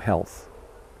have no health.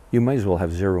 You might as well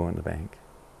have zero in the bank.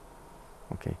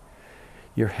 Okay?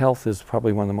 Your health is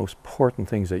probably one of the most important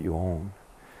things that you own,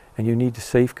 and you need to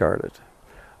safeguard it.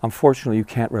 Unfortunately, you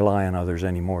can't rely on others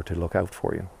anymore to look out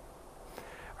for you.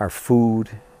 Our food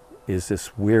is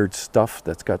this weird stuff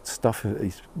that's got stuff,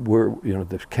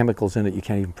 there's chemicals in it, you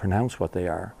can't even pronounce what they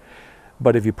are.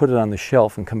 But if you put it on the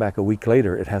shelf and come back a week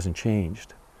later, it hasn't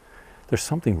changed. There's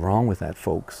something wrong with that,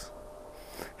 folks.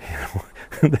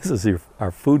 This is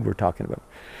our food we're talking about.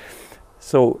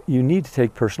 So you need to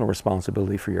take personal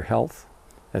responsibility for your health.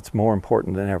 That's more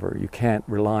important than ever. You can't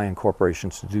rely on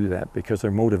corporations to do that because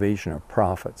their motivation are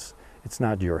profits. It's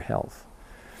not your health.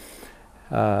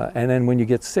 And then when you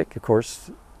get sick, of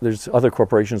course, there's other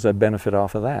corporations that benefit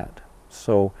off of that.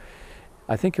 So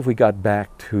I think if we got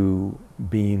back to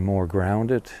being more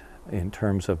grounded in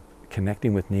terms of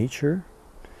connecting with nature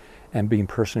and being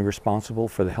personally responsible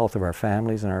for the health of our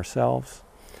families and ourselves.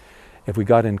 If we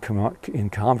got in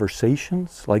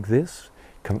conversations like this,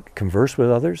 converse with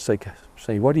others, like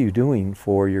say, what are you doing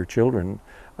for your children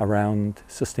around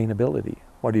sustainability?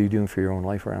 What are you doing for your own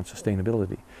life around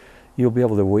sustainability? You'll be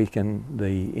able to awaken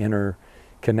the inner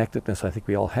connectedness I think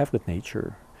we all have with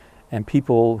nature. And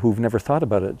people who've never thought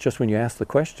about it, just when you ask the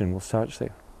question, will start to say,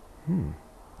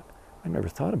 I never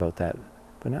thought about that,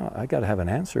 but now I got to have an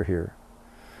answer here.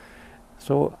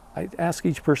 So I ask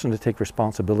each person to take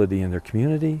responsibility in their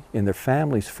community, in their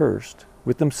families first,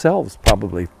 with themselves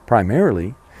probably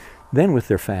primarily, then with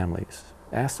their families.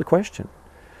 Ask the question,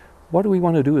 what do we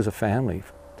want to do as a family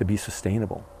to be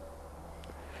sustainable?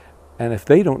 And if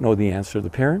they don't know the answer, the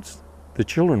parents, the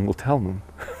children will tell them.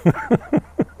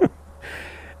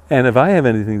 And if I have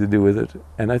anything to do with it,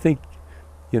 and I think,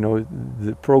 you know,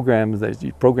 the programs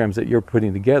that you're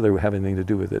putting together have anything to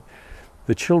do with it,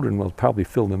 the children will probably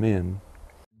fill them in.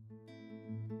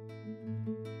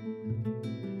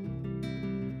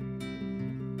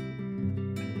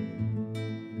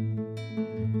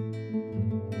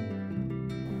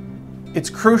 It's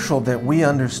crucial that we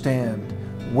understand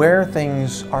where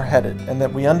things are headed and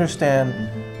that we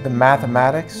understand the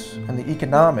mathematics and the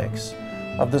economics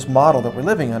of this model that we're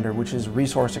living under, which is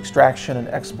resource extraction and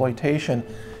exploitation.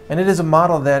 And it is a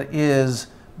model that is,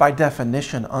 by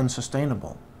definition,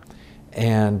 unsustainable.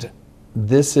 And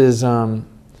this is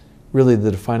really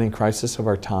the defining crisis of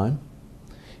our time,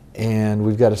 and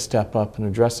we've got to step up and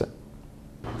address it.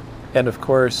 And of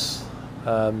course,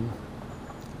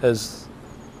 as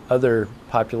other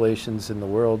populations in the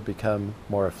world become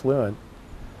more affluent,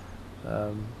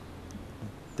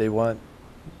 they want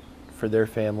for their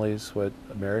families what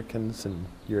Americans and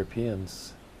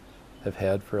Europeans have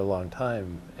had for a long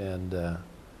time, and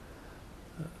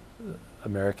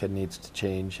America needs to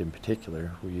change in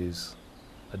particular. We use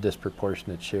a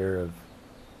disproportionate share of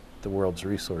the world's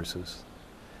resources,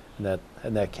 and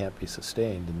that can't be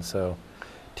sustained. And so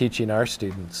teaching our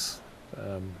students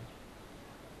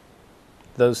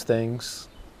those things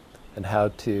and how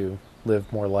to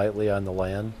live more lightly on the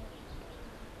land,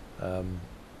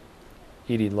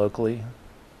 eating locally.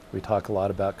 We talk a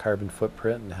lot about carbon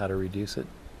footprint and how to reduce it.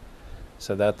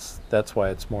 So that's why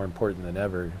it's more important than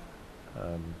ever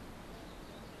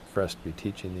for us to be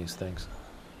teaching these things.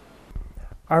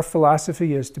 Our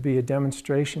philosophy is to be a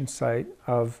demonstration site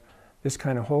of this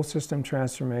kind of whole system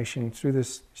transformation through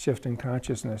this shift in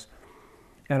consciousness.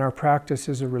 And our practice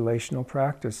is a relational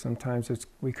practice. Sometimes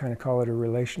we kind of call it a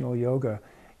relational yoga.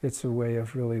 It's a way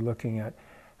of really looking at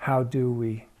how do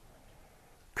we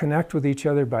connect with each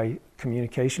other by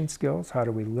communication skills, how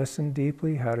do we listen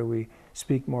deeply, how do we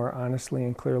speak more honestly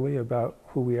and clearly about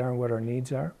who we are and what our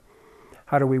needs are,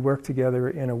 how do we work together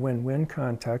in a win-win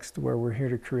context where we're here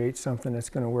to create something that's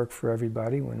going to work for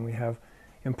everybody when we have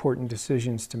important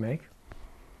decisions to make.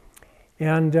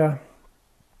 And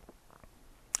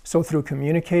so through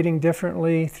communicating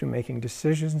differently, through making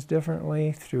decisions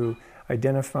differently, through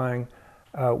identifying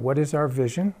what is our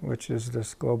vision, which is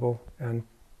this global and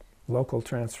local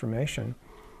transformation,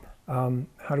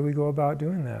 how do we go about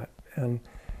doing that? And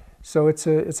so it's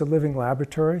a living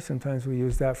laboratory. Sometimes we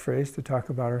use that phrase to talk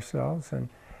about ourselves,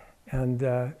 and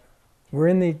we're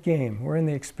in the game, we're in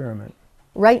the experiment.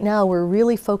 Right now we're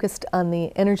really focused on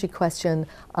the energy question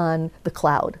on the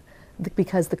cloud,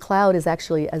 because the cloud is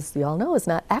actually, as you all know, is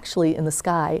not actually in the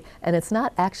sky, and it's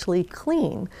not actually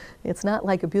clean. It's not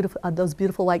like those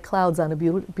beautiful white clouds on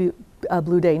a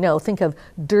blue day. No, think of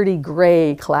dirty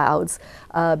gray clouds,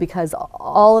 because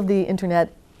all of the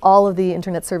internet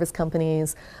service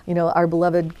companies, you know, our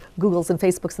beloved Googles and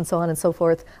Facebooks and so on and so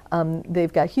forth,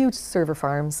 they've got huge server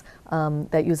farms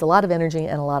that use a lot of energy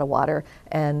and a lot of water,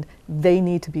 and they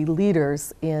need to be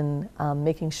leaders in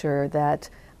making sure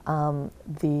that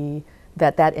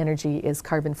that energy is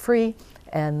carbon free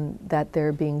and that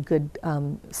they're being good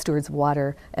stewards of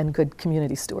water and good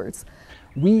community stewards.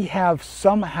 We have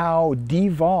somehow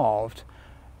devolved,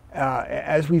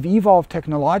 as we've evolved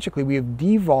technologically, we have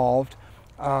devolved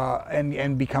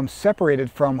and become separated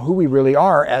from who we really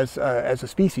are as a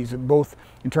species, both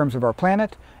in terms of our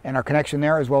planet and our connection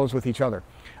there, as well as with each other.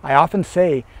 I often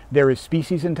say there is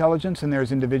species intelligence and there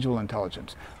is individual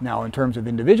intelligence. Now, in terms of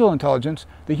individual intelligence,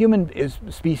 the human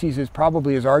species is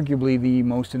arguably the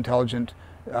most intelligent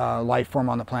life form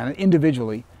on the planet,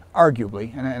 individually,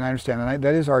 arguably, and I understand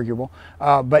that is arguable,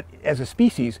 but as a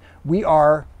species, we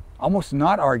are almost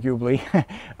not arguably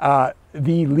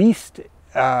the least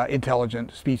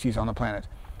intelligent species on the planet.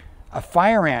 A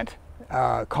fire ant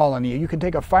colony. You can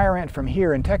take a fire ant from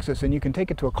here in Texas and you can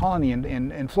take it to a colony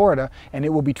in Florida, and it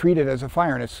will be treated as a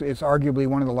fire ant. It's arguably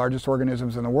one of the largest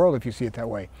organisms in the world if you see it that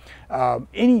way.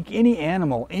 Any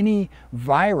animal, any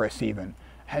virus even,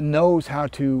 knows how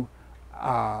to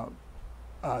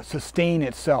sustain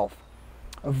itself.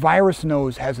 A virus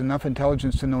has enough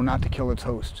intelligence to know not to kill its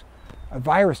host. A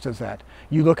virus does that.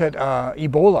 You look at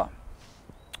Ebola.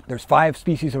 There's 5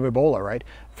 species of Ebola, right?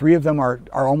 3 of them are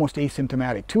almost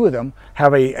asymptomatic. 2 of them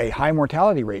have a high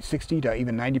mortality rate, 60 to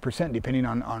even 90%, depending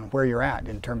on where you're at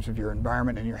in terms of your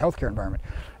environment and your healthcare environment.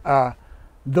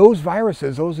 Those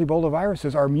viruses, those Ebola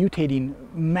viruses, are mutating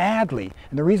madly.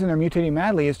 And the reason they're mutating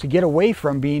madly is to get away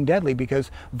from being deadly, because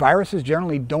viruses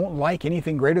generally don't like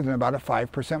anything greater than about a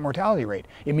 5% mortality rate.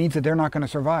 It means that they're not going to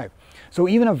survive. So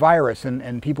even a virus,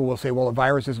 and people will say, well, a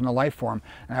virus isn't a life form.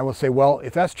 And I will say, well,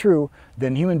 if that's true,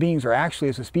 then human beings are actually,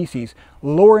 as a species,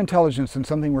 lower intelligence than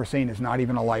something we're saying is not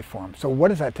even a life form. So what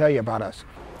does that tell you about us?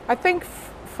 I think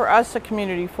for us, a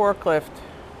community forklift,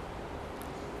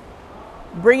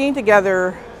 bringing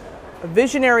together a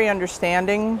visionary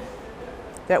understanding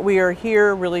that we are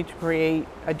here really to create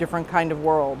a different kind of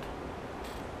world.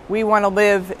 We want to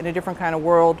live in a different kind of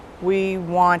world. We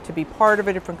want to be part of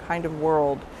a different kind of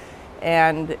world.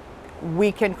 And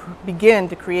we can begin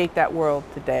to create that world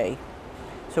today.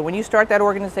 So when you start that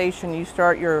organization, you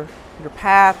start your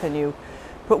path and you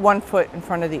put one foot in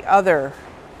front of the other,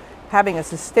 having a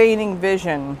sustaining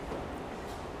vision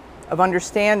of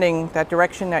understanding that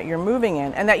direction that you're moving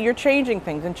in, and that you're changing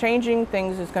things. And changing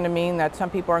things is going to mean that some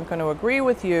people aren't going to agree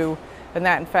with you, and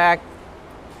that in fact,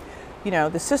 you know,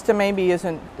 the system maybe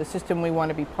isn't the system we want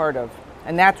to be part of.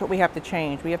 And that's what we have to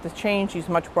change. We have to change these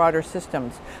much broader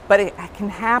systems. But it can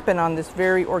happen on this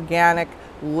very organic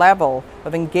level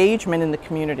of engagement in the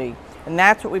community. And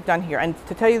that's what we've done here. And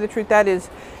to tell you the truth, it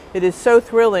is so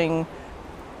thrilling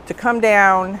to come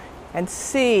down and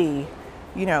see,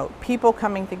 you know, people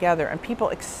coming together and people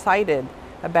excited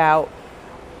about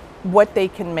what they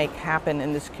can make happen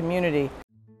in this community.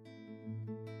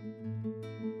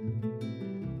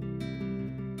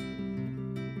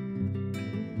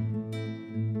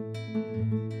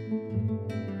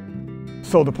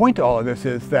 So the point to all of this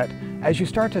is that as you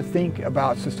start to think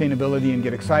about sustainability and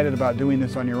get excited about doing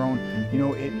this on your own, you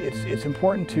know, it's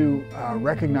important to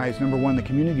recognize, number one, the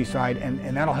community side,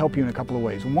 and that'll help you in a couple of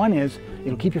ways. One is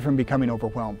it'll keep you from becoming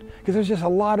overwhelmed, because there's just a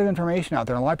lot of information out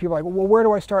there, and a lot of people are like, well, where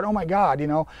do I start? Oh my God, you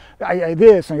know, I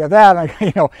this and I got that, and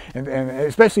you know, and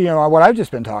especially, you know, what I've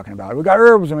just been talking about. We got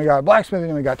herbs, and we got blacksmithing,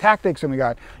 and we got tactics, and we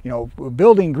got, you know,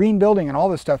 building, green building, and all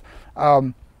this stuff.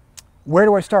 Where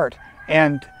do I start?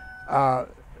 And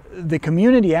the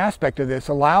community aspect of this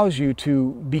allows you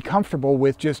to be comfortable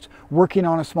with just working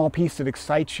on a small piece that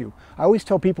excites you. I always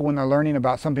tell people when they're learning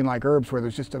about something like herbs, where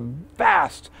there's just a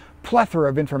vast plethora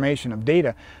of information, of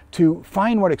data, to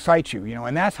find what excites you, you know,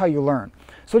 and that's how you learn.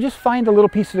 So just find a little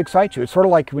piece that excites you. It's sort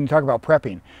of like when you talk about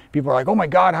prepping. People are like, oh my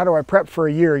God, how do I prep for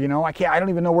a year? You know, I don't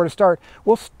even know where to start.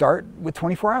 Well, start with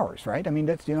 24 hours, right? I mean,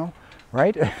 that's, you know,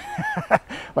 right?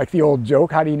 Like the old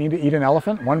joke, how do you need to eat an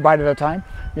elephant? One bite at a time.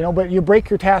 You know, but you break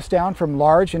your task down from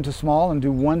large into small and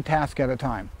do one task at a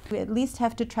time. We at least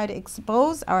have to try to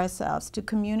expose ourselves to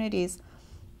communities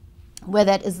where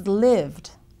that is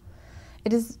lived.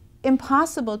 It is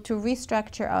impossible to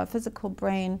restructure our physical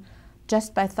brain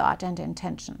just by thought and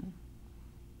intention.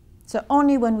 So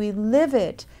only when we live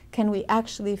it can we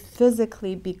actually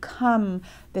physically become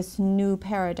this new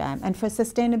paradigm. And for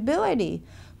sustainability,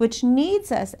 which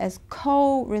needs us as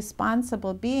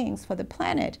co-responsible beings for the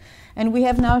planet, and we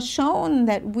have now shown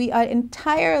that we are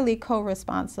entirely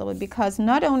co-responsible, because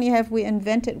not only have we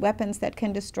invented weapons that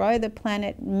can destroy the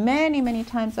planet many, many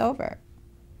times over,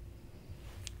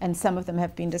 and some of them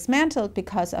have been dismantled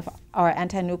because of our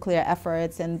anti-nuclear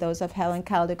efforts and those of Helen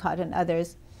Caldicott and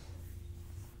others,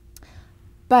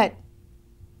 but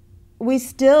we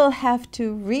still have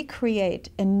to recreate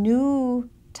a new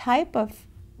type of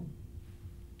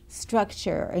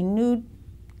structure, a new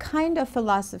kind of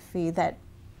philosophy that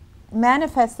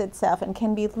manifests itself and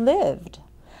can be lived.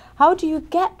 How do you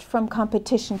get from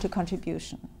competition to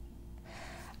contribution?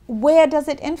 Where does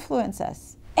it influence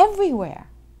us? Everywhere.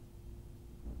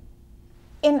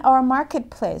 In our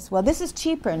marketplace, well, this is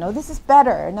cheaper, no, this is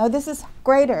better, no, this is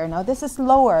greater, no, this is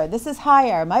lower, this is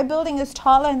higher, my building is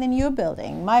taller than your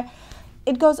building,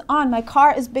 it goes on, my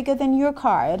car is bigger than your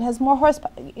car, it has more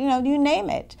horsepower, you know, you name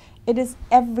it. It is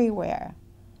everywhere.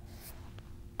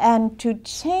 And to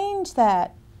change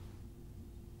that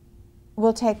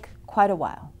will take quite a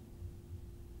while.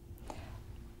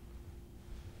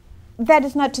 that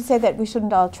is not to say that we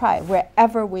shouldn't all try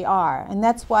wherever we are. And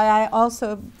that's why I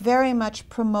also very much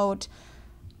promote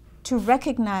to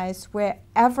recognize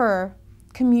wherever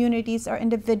communities or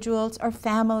individuals or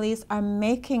families are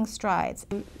making strides.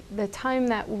 The time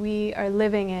that we are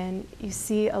living in, you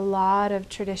see a lot of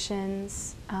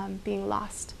traditions being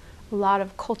lost, a lot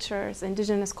of cultures,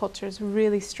 indigenous cultures,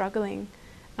 really struggling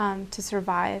to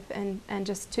survive and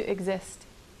just to exist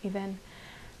even.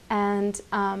 And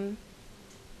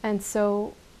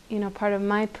so, you know, part of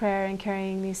my prayer in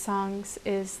carrying these songs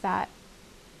is that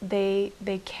they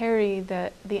carry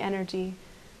the energy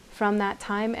from that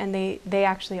time, and they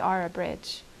actually are a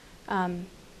bridge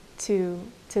to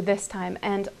this time.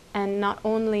 And not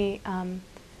only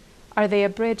are they a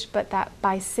bridge, but that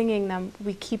by singing them,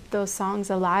 we keep those songs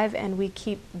alive and we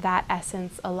keep that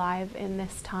essence alive in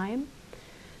this time.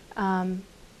 And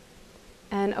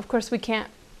of course we can't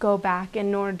go back,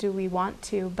 and nor do we want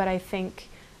to, but I think,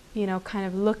 you know, kind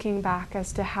of looking back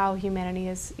as to how humanity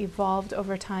has evolved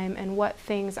over time and what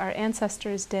things our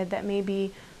ancestors did that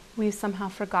maybe we've somehow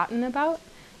forgotten about,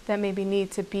 that maybe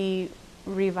need to be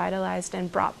revitalized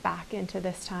and brought back into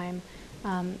this time.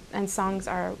 And songs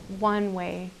are one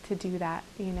way to do that,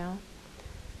 you know.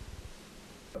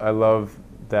 I love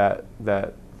that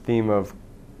theme of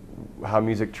how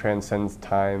music transcends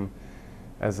time.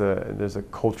 There's a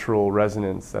cultural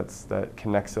resonance that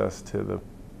connects us to the,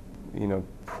 you know,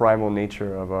 primal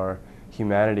nature of our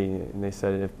humanity. And they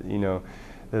said, if, you know,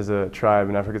 there's a tribe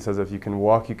in Africa that says, if you can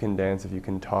walk, you can dance. If you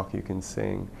can talk, you can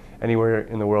sing. Anywhere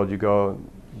in the world you go,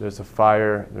 there's a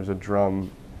fire, there's a drum,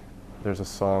 there's a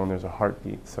song, there's a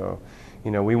heartbeat. So,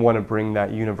 you know, we want to bring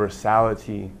that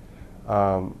universality,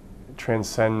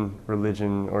 transcend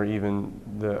religion or even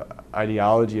the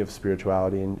ideology of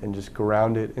spirituality, and just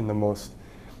ground it in the most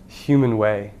human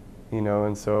way, you know.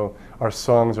 And so our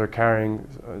songs are carrying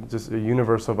just a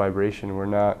universal vibration. We're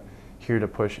not here to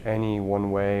push any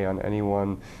one way on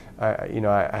anyone. You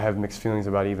know, I have mixed feelings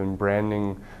about even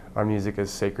branding our music as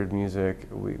sacred music.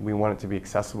 We want it to be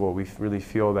accessible. We really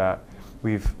feel that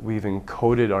we've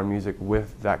encoded our music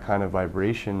with that kind of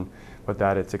vibration, but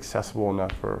that it's accessible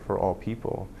enough for all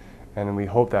people. And we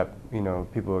hope that, you know,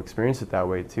 people experience it that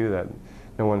way too, that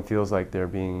no one feels like they're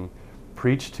being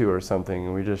preached to or something.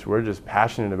 And we're just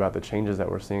passionate about the changes that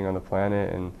we're seeing on the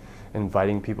planet and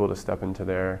inviting people to step into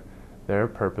their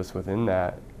purpose within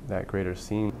that greater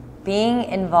scene. Being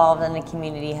involved in a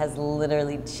community has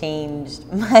literally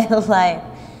changed my life.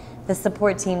 The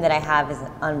support team that I have is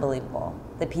unbelievable.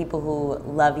 The people who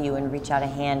love you and reach out a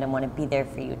hand and want to be there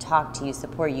for you, talk to you,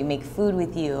 support you, make food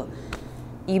with you,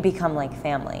 you become like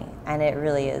family. And it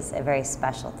really is a very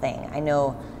special thing. I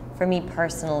know for me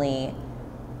personally,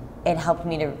 it helped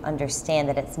me to understand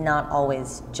that it's not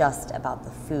always just about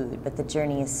the food, but the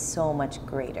journey is so much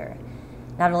greater.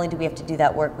 Not only do we have to do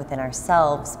that work within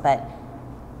ourselves, but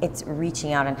it's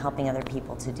reaching out and helping other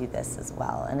people to do this as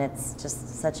well. And it's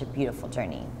just such a beautiful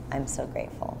journey. I'm so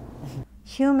grateful.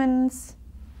 Humans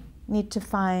need to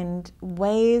find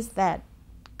ways that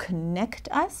connect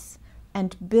us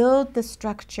and build the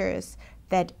structures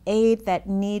that aid that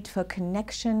need for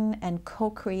connection and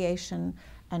co-creation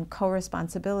and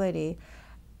co-responsibility.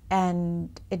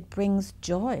 And it brings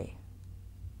joy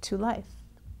to life.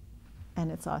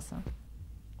 And it's awesome.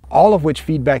 All of which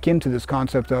feed back into this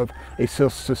concept of a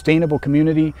sustainable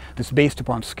community that's based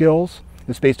upon skills,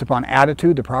 that's based upon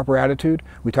attitude, the proper attitude.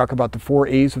 We talk about the 4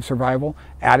 A's of survival: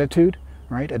 attitude,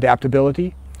 right?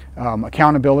 Adaptability,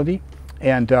 accountability,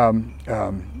 and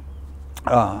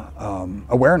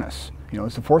awareness. You know,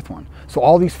 it's the 4th one. So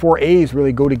all these 4 A's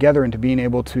really go together into being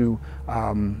able to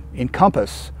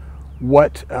encompass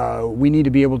what we need to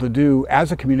be able to do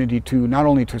as a community to not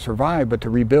only to survive, but to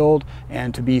rebuild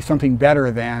and to be something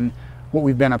better than what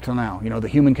we've been up till now, you know, the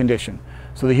human condition.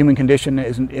 So the human condition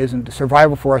isn't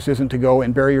survival for us isn't to go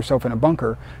and bury yourself in a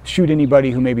bunker, shoot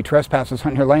anybody who maybe trespasses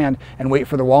on your land, and wait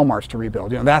for the Walmarts to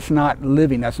rebuild. You know, that's not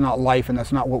living, that's not life, and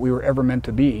that's not what we were ever meant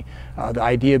to be. The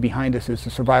idea behind this is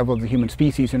the survival of the human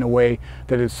species in a way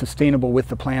that is sustainable with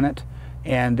the planet,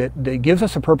 and that gives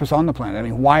us a purpose on the planet. I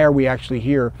mean, why are we actually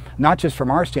here? Not just from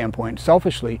our standpoint,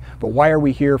 selfishly, but why are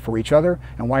we here for each other,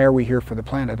 and why are we here for the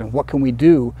planet? And what can we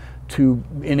do to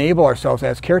enable ourselves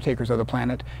as caretakers of the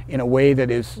planet in a way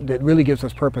that really gives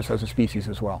us purpose as a species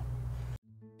as well?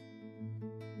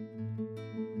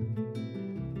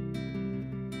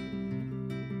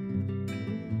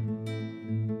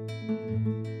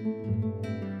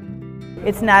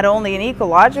 It's not only an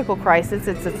ecological crisis,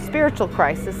 it's a spiritual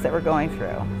crisis that we're going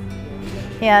through.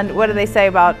 And what do they say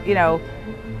about, you know,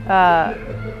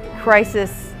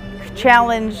 crisis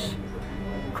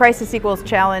equals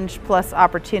challenge plus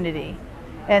opportunity.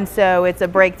 And so it's a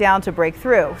breakdown to break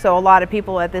through. So a lot of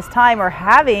people at this time are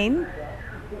having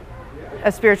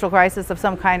a spiritual crisis of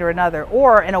some kind or another,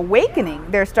 or an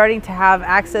awakening. They're starting to have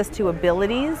access to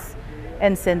abilities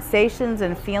and sensations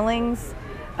and feelings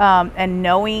and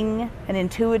knowing and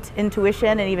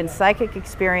intuition and even psychic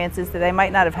experiences that they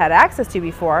might not have had access to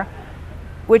before,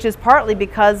 which is partly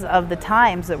because of the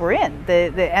times that we're in.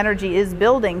 The energy is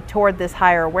building toward this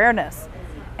higher awareness.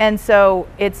 And so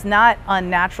it's not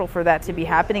unnatural for that to be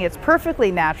happening. It's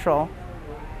perfectly natural.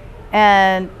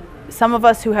 And some of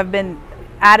us who have been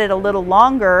at it a little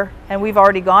longer, and we've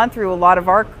already gone through a lot of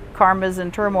our karmas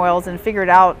and turmoils and figured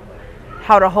out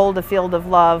how to hold a field of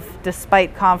love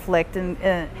despite conflict, and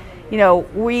you know,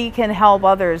 we can help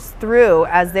others through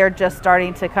as they're just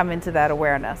starting to come into that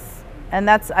awareness. And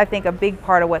that's, I think, a big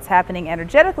part of what's happening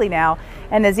energetically now.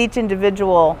 And as each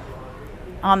individual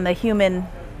on the human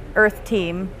Earth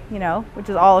team, you know, which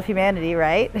is all of humanity,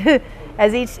 right?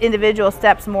 As each individual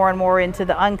steps more and more into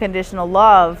the unconditional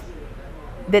love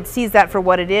that sees that for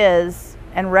what it is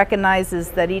and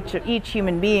recognizes that each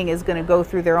human being is going to go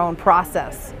through their own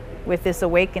process with this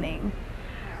awakening,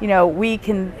 you know, we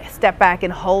can step back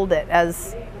and hold it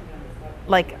as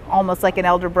like almost like an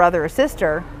elder brother or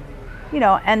sister, you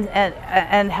know,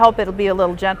 and help it be a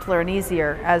little gentler and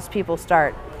easier as people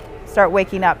start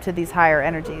waking up to these higher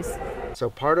energies. So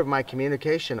part of my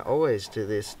communication always to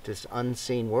this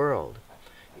unseen world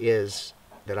is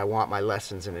that I want my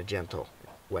lessons in a gentle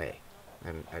way.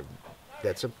 And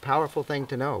that's a powerful thing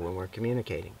to know when we're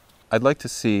communicating. I'd like to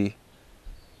see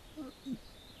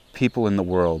people in the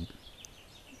world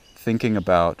thinking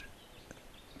about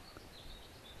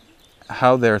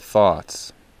how their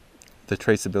thoughts, the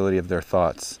traceability of their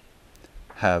thoughts,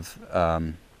 have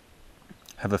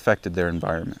affected their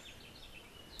environment.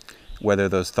 Whether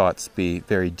those thoughts be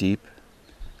very deep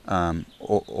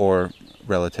or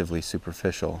relatively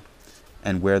superficial,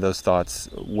 and where those thoughts,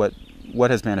 what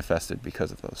has manifested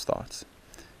because of those thoughts.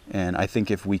 And I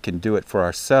think if we can do it for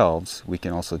ourselves, we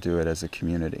can also do it as a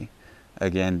community.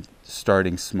 Again,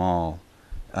 starting small,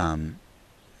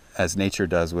 as nature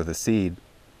does with a seed,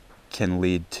 can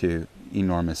lead to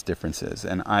enormous differences.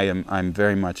 And I'm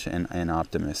very much an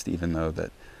optimist, even though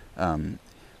that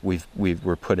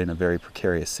we're put in a very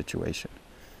precarious situation.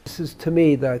 This is, to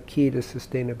me, the key to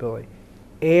sustainability.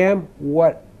 Am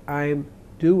what I'm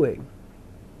doing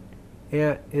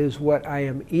and is what I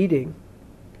am eating,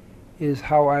 is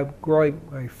how I'm growing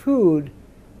my food,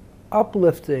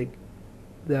 uplifting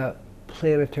the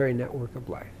planetary network of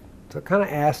life. So kind of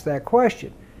ask that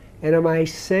question. And am I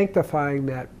sanctifying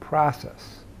that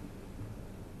process?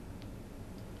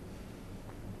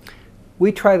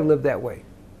 We try to live that way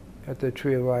at the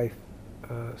Tree of Life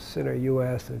Center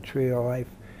US and Tree of Life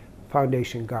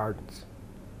Foundation Gardens.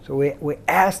 So we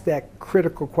ask that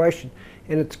critical question,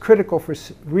 and it's critical for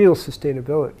real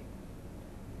sustainability.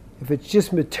 If it's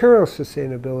just material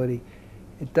sustainability,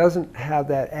 it doesn't have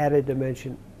that added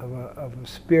dimension of a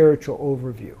spiritual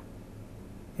overview.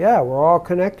 Yeah, we're all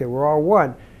connected, we're all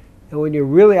one. And when you're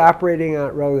really operating on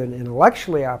it rather than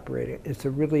intellectually operating, it's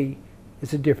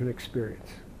a different experience.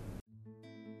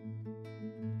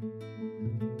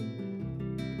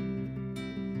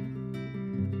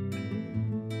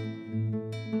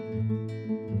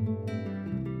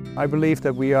 I believe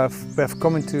that we have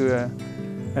come into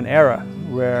an era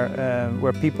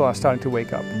where people are starting to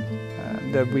wake up.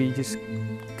 That we just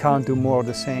can't do more of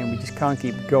the same. We just can't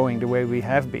keep going the way we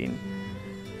have been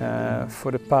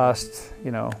for the past,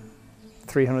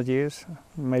 300 years,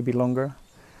 maybe longer.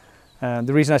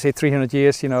 The reason I say 300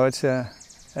 years, it's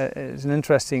an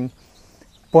interesting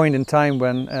point in time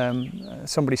when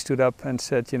somebody stood up and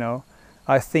said,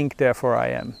 I think, therefore I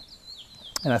am.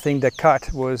 And I think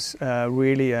Descartes was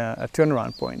really a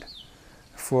turnaround point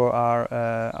for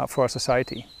our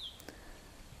society.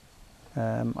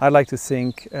 I like to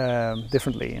think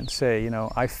differently and say,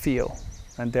 I feel,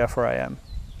 and therefore I am.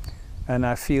 And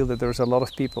I feel that there's a lot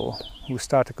of people who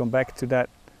start to come back to that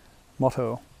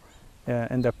motto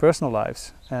in their personal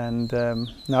lives. And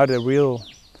now the real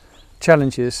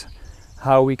challenge is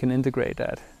how we can integrate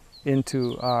that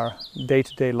into our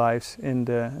day-to-day lives, in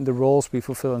the roles we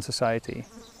fulfill in society.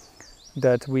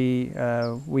 That we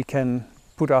can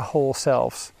put our whole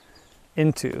selves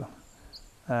into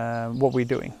what we're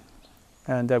doing,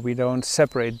 and that we don't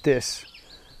separate this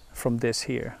from this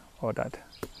here or that.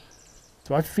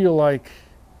 So I feel like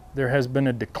there has been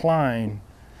a decline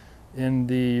in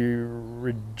the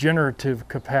regenerative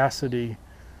capacity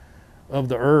of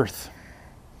the earth,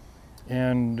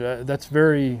 and that's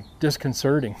very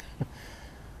disconcerting.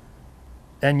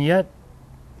 And yet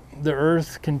the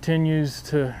earth continues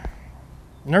to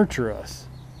nurture us.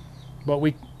 but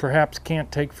we perhaps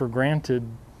can't take for granted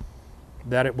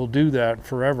that it will do that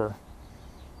forever,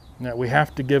 and that we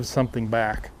have to give something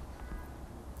back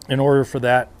in order for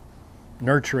that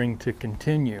nurturing to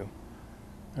continue.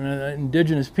 And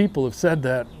indigenous people have said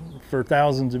that for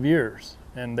thousands of years,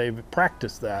 and they've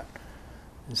practiced that,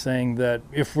 saying that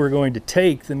if we're going to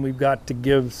take, then we've got to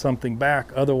give something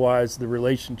back, otherwise the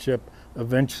relationship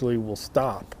eventually will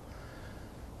stop.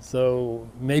 So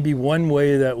maybe one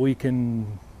way that we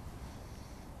can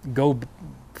go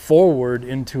forward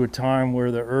into a time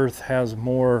where the earth has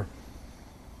more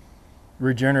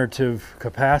regenerative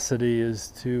capacity is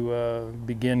to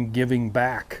begin giving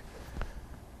back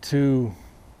to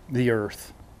the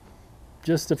earth.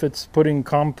 Just if it's putting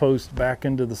compost back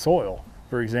into the soil,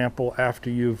 for example, after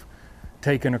you've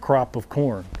taken a crop of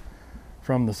corn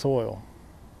from the soil.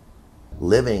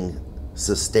 Living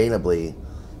sustainably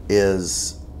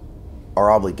is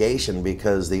our obligation,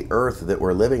 because the earth that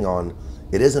we're living on,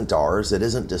 it isn't ours, it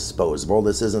isn't disposable,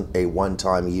 this isn't a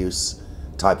one-time use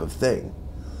type of thing.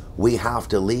 We have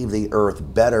to leave the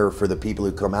earth better for the people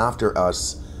who come after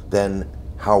us than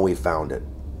how we found it.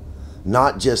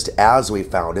 Not just as we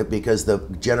found it, because the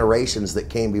generations that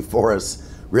came before us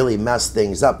really messed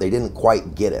things up. They didn't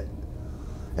quite get it.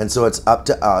 And so it's up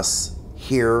to us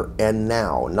here and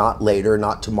now, not later,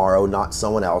 not tomorrow, not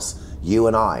someone else, you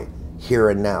and I, here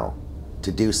and now,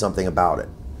 to do something about it.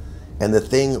 And the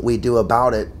thing we do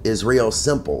about it is real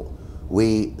simple.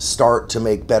 We start to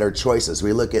make better choices.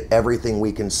 We look at everything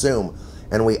we consume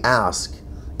and we ask,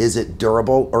 is it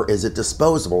durable or is it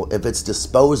disposable? If it's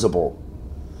disposable,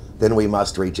 then we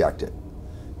must reject it.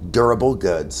 Durable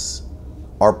goods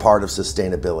are part of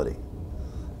sustainability,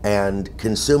 and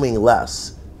consuming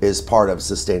less is part of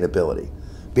sustainability.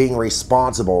 Being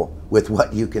responsible with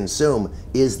what you consume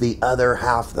is the other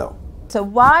half, though. So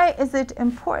why is it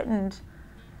important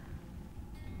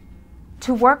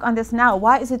to work on this now?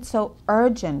 Why is it so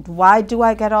urgent? Why do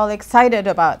I get all excited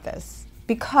about this?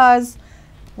 Because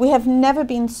we have never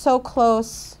been so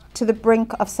close to the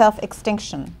brink of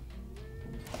self-extinction.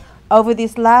 Over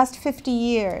these last 50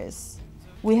 years,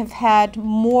 we have had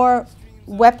more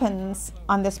weapons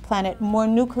on this planet, more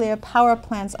nuclear power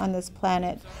plants on this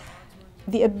planet,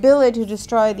 the ability to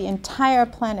destroy the entire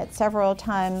planet several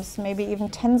times, maybe even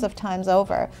tens of times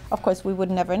over. Of course, we would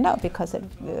never know because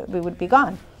we would be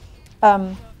gone.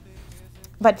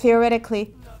 But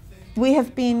theoretically, we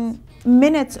have been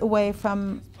minutes away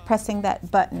from pressing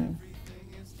that button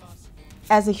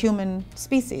as a human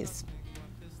species.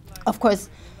 Of course,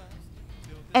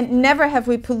 and never have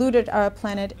we polluted our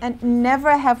planet, and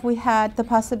never have we had the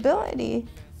possibility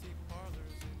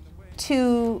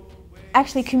to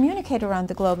actually communicate around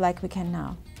the globe like we can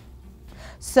now.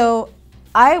 So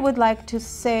I would like to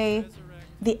say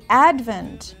the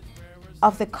advent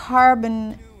of the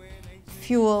carbon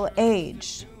fuel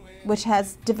age, which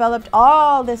has developed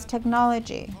all this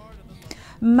technology,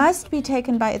 must be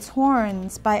taken by its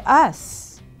horns by us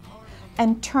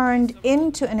and turned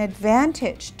into an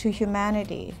advantage to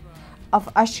humanity of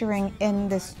ushering in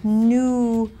this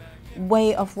new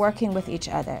way of working with each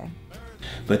other.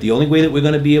 But the only way that we're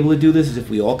going to be able to do this is if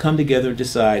we all come together and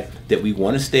decide that we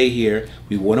want to stay here,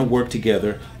 we want to work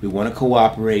together, we want to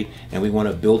cooperate, and we want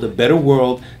to build a better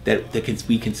world that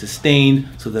we can sustain,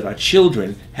 so that our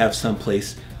children have some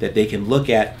place that they can look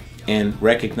at and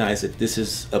recognize that this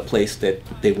is a place that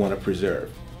they want to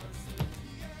preserve.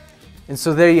 And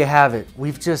so there you have it.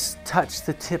 We've just touched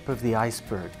the tip of the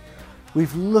iceberg.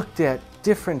 We've looked at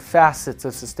different facets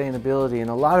of sustainability and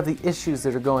a lot of the issues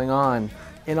that are going on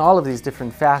in all of these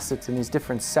different facets and these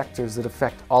different sectors that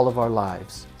affect all of our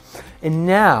lives. And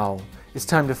now it's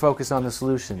time to focus on the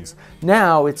solutions.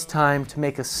 Now it's time to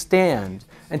make a stand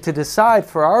and to decide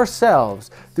for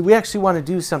ourselves that we actually want to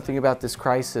do something about this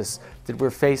crisis that we're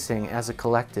facing as a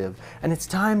collective. And it's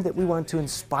time that we want to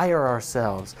inspire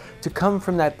ourselves to come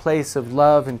from that place of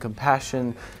love and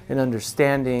compassion and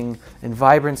understanding and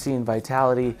vibrancy and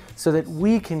vitality, so that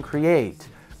we can create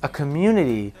a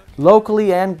community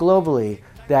locally and globally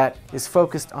that is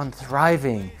focused on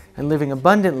thriving and living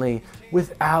abundantly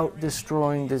without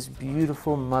destroying this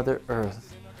beautiful Mother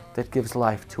Earth that gives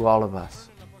life to all of us.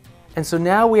 And so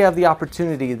now we have the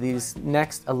opportunity these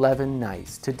next 11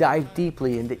 nights to dive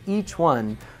deeply into each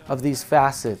one of these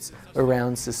facets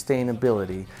around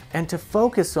sustainability and to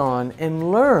focus on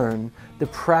and learn the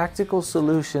practical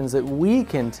solutions that we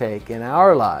can take in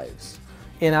our lives,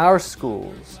 in our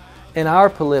schools, in our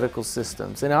political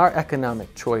systems, in our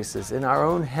economic choices, in our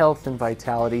own health and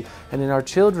vitality, and in our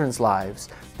children's lives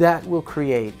that will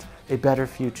create a better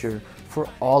future for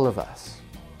all of us.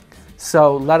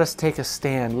 So let us take a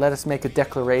stand. Let us make a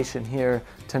declaration here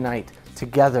tonight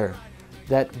together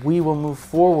that we will move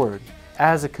forward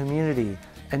as a community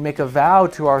and make a vow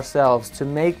to ourselves to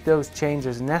make those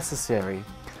changes necessary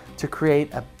to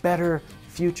create a better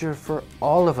future for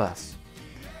all of us.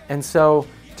 And so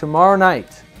tomorrow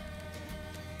night,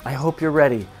 I hope you're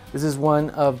ready. This is one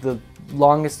of the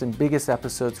longest and biggest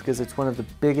episodes because it's one of the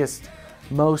biggest,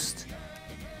 most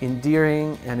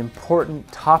endearing and important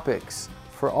topics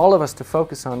for all of us to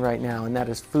focus on right now, and that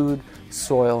is food,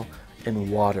 soil,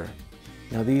 and water.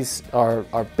 Now these are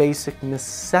our basic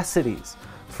necessities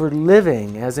for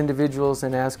living as individuals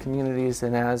and as communities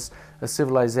and as a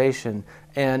civilization.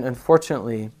 And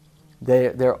unfortunately,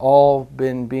 they're all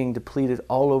been being depleted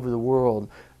all over the world.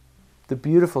 The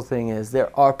beautiful thing is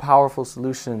there are powerful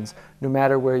solutions no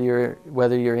matter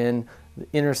whether you're in the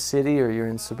inner city or you're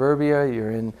in suburbia,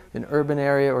 you're in an urban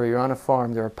area or you're on a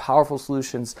farm. There are powerful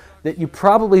solutions that you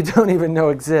probably don't even know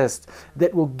exist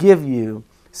that will give you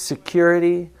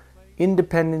security,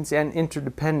 independence, and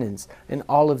interdependence in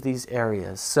all of these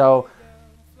areas. So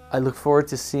I look forward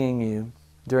to seeing you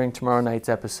during tomorrow night's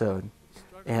episode.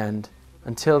 And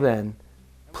until then,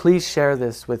 please share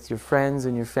this with your friends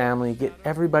and your family. Get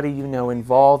everybody you know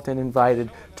involved and invited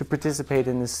to participate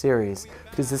in this series,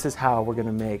 because this is how we're going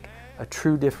to make a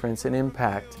true difference and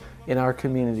impact in our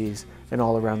communities and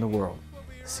all around the world.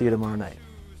 See you tomorrow night.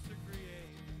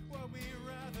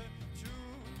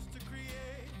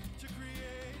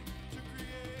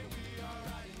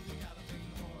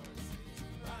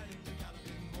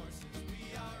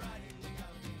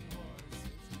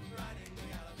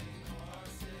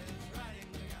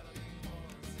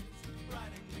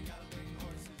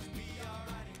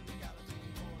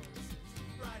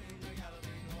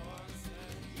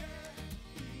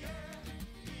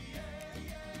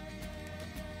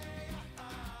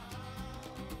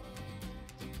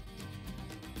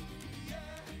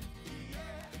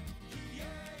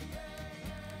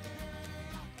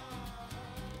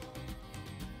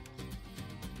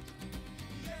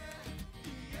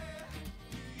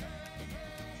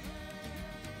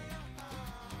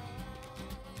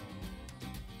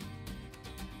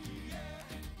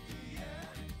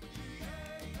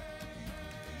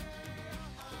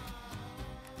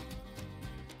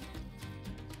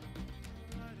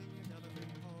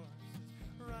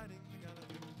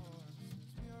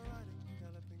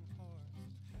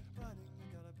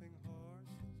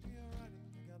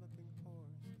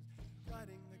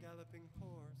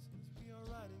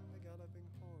 Riding the galloping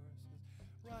horses,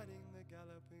 riding the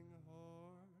galloping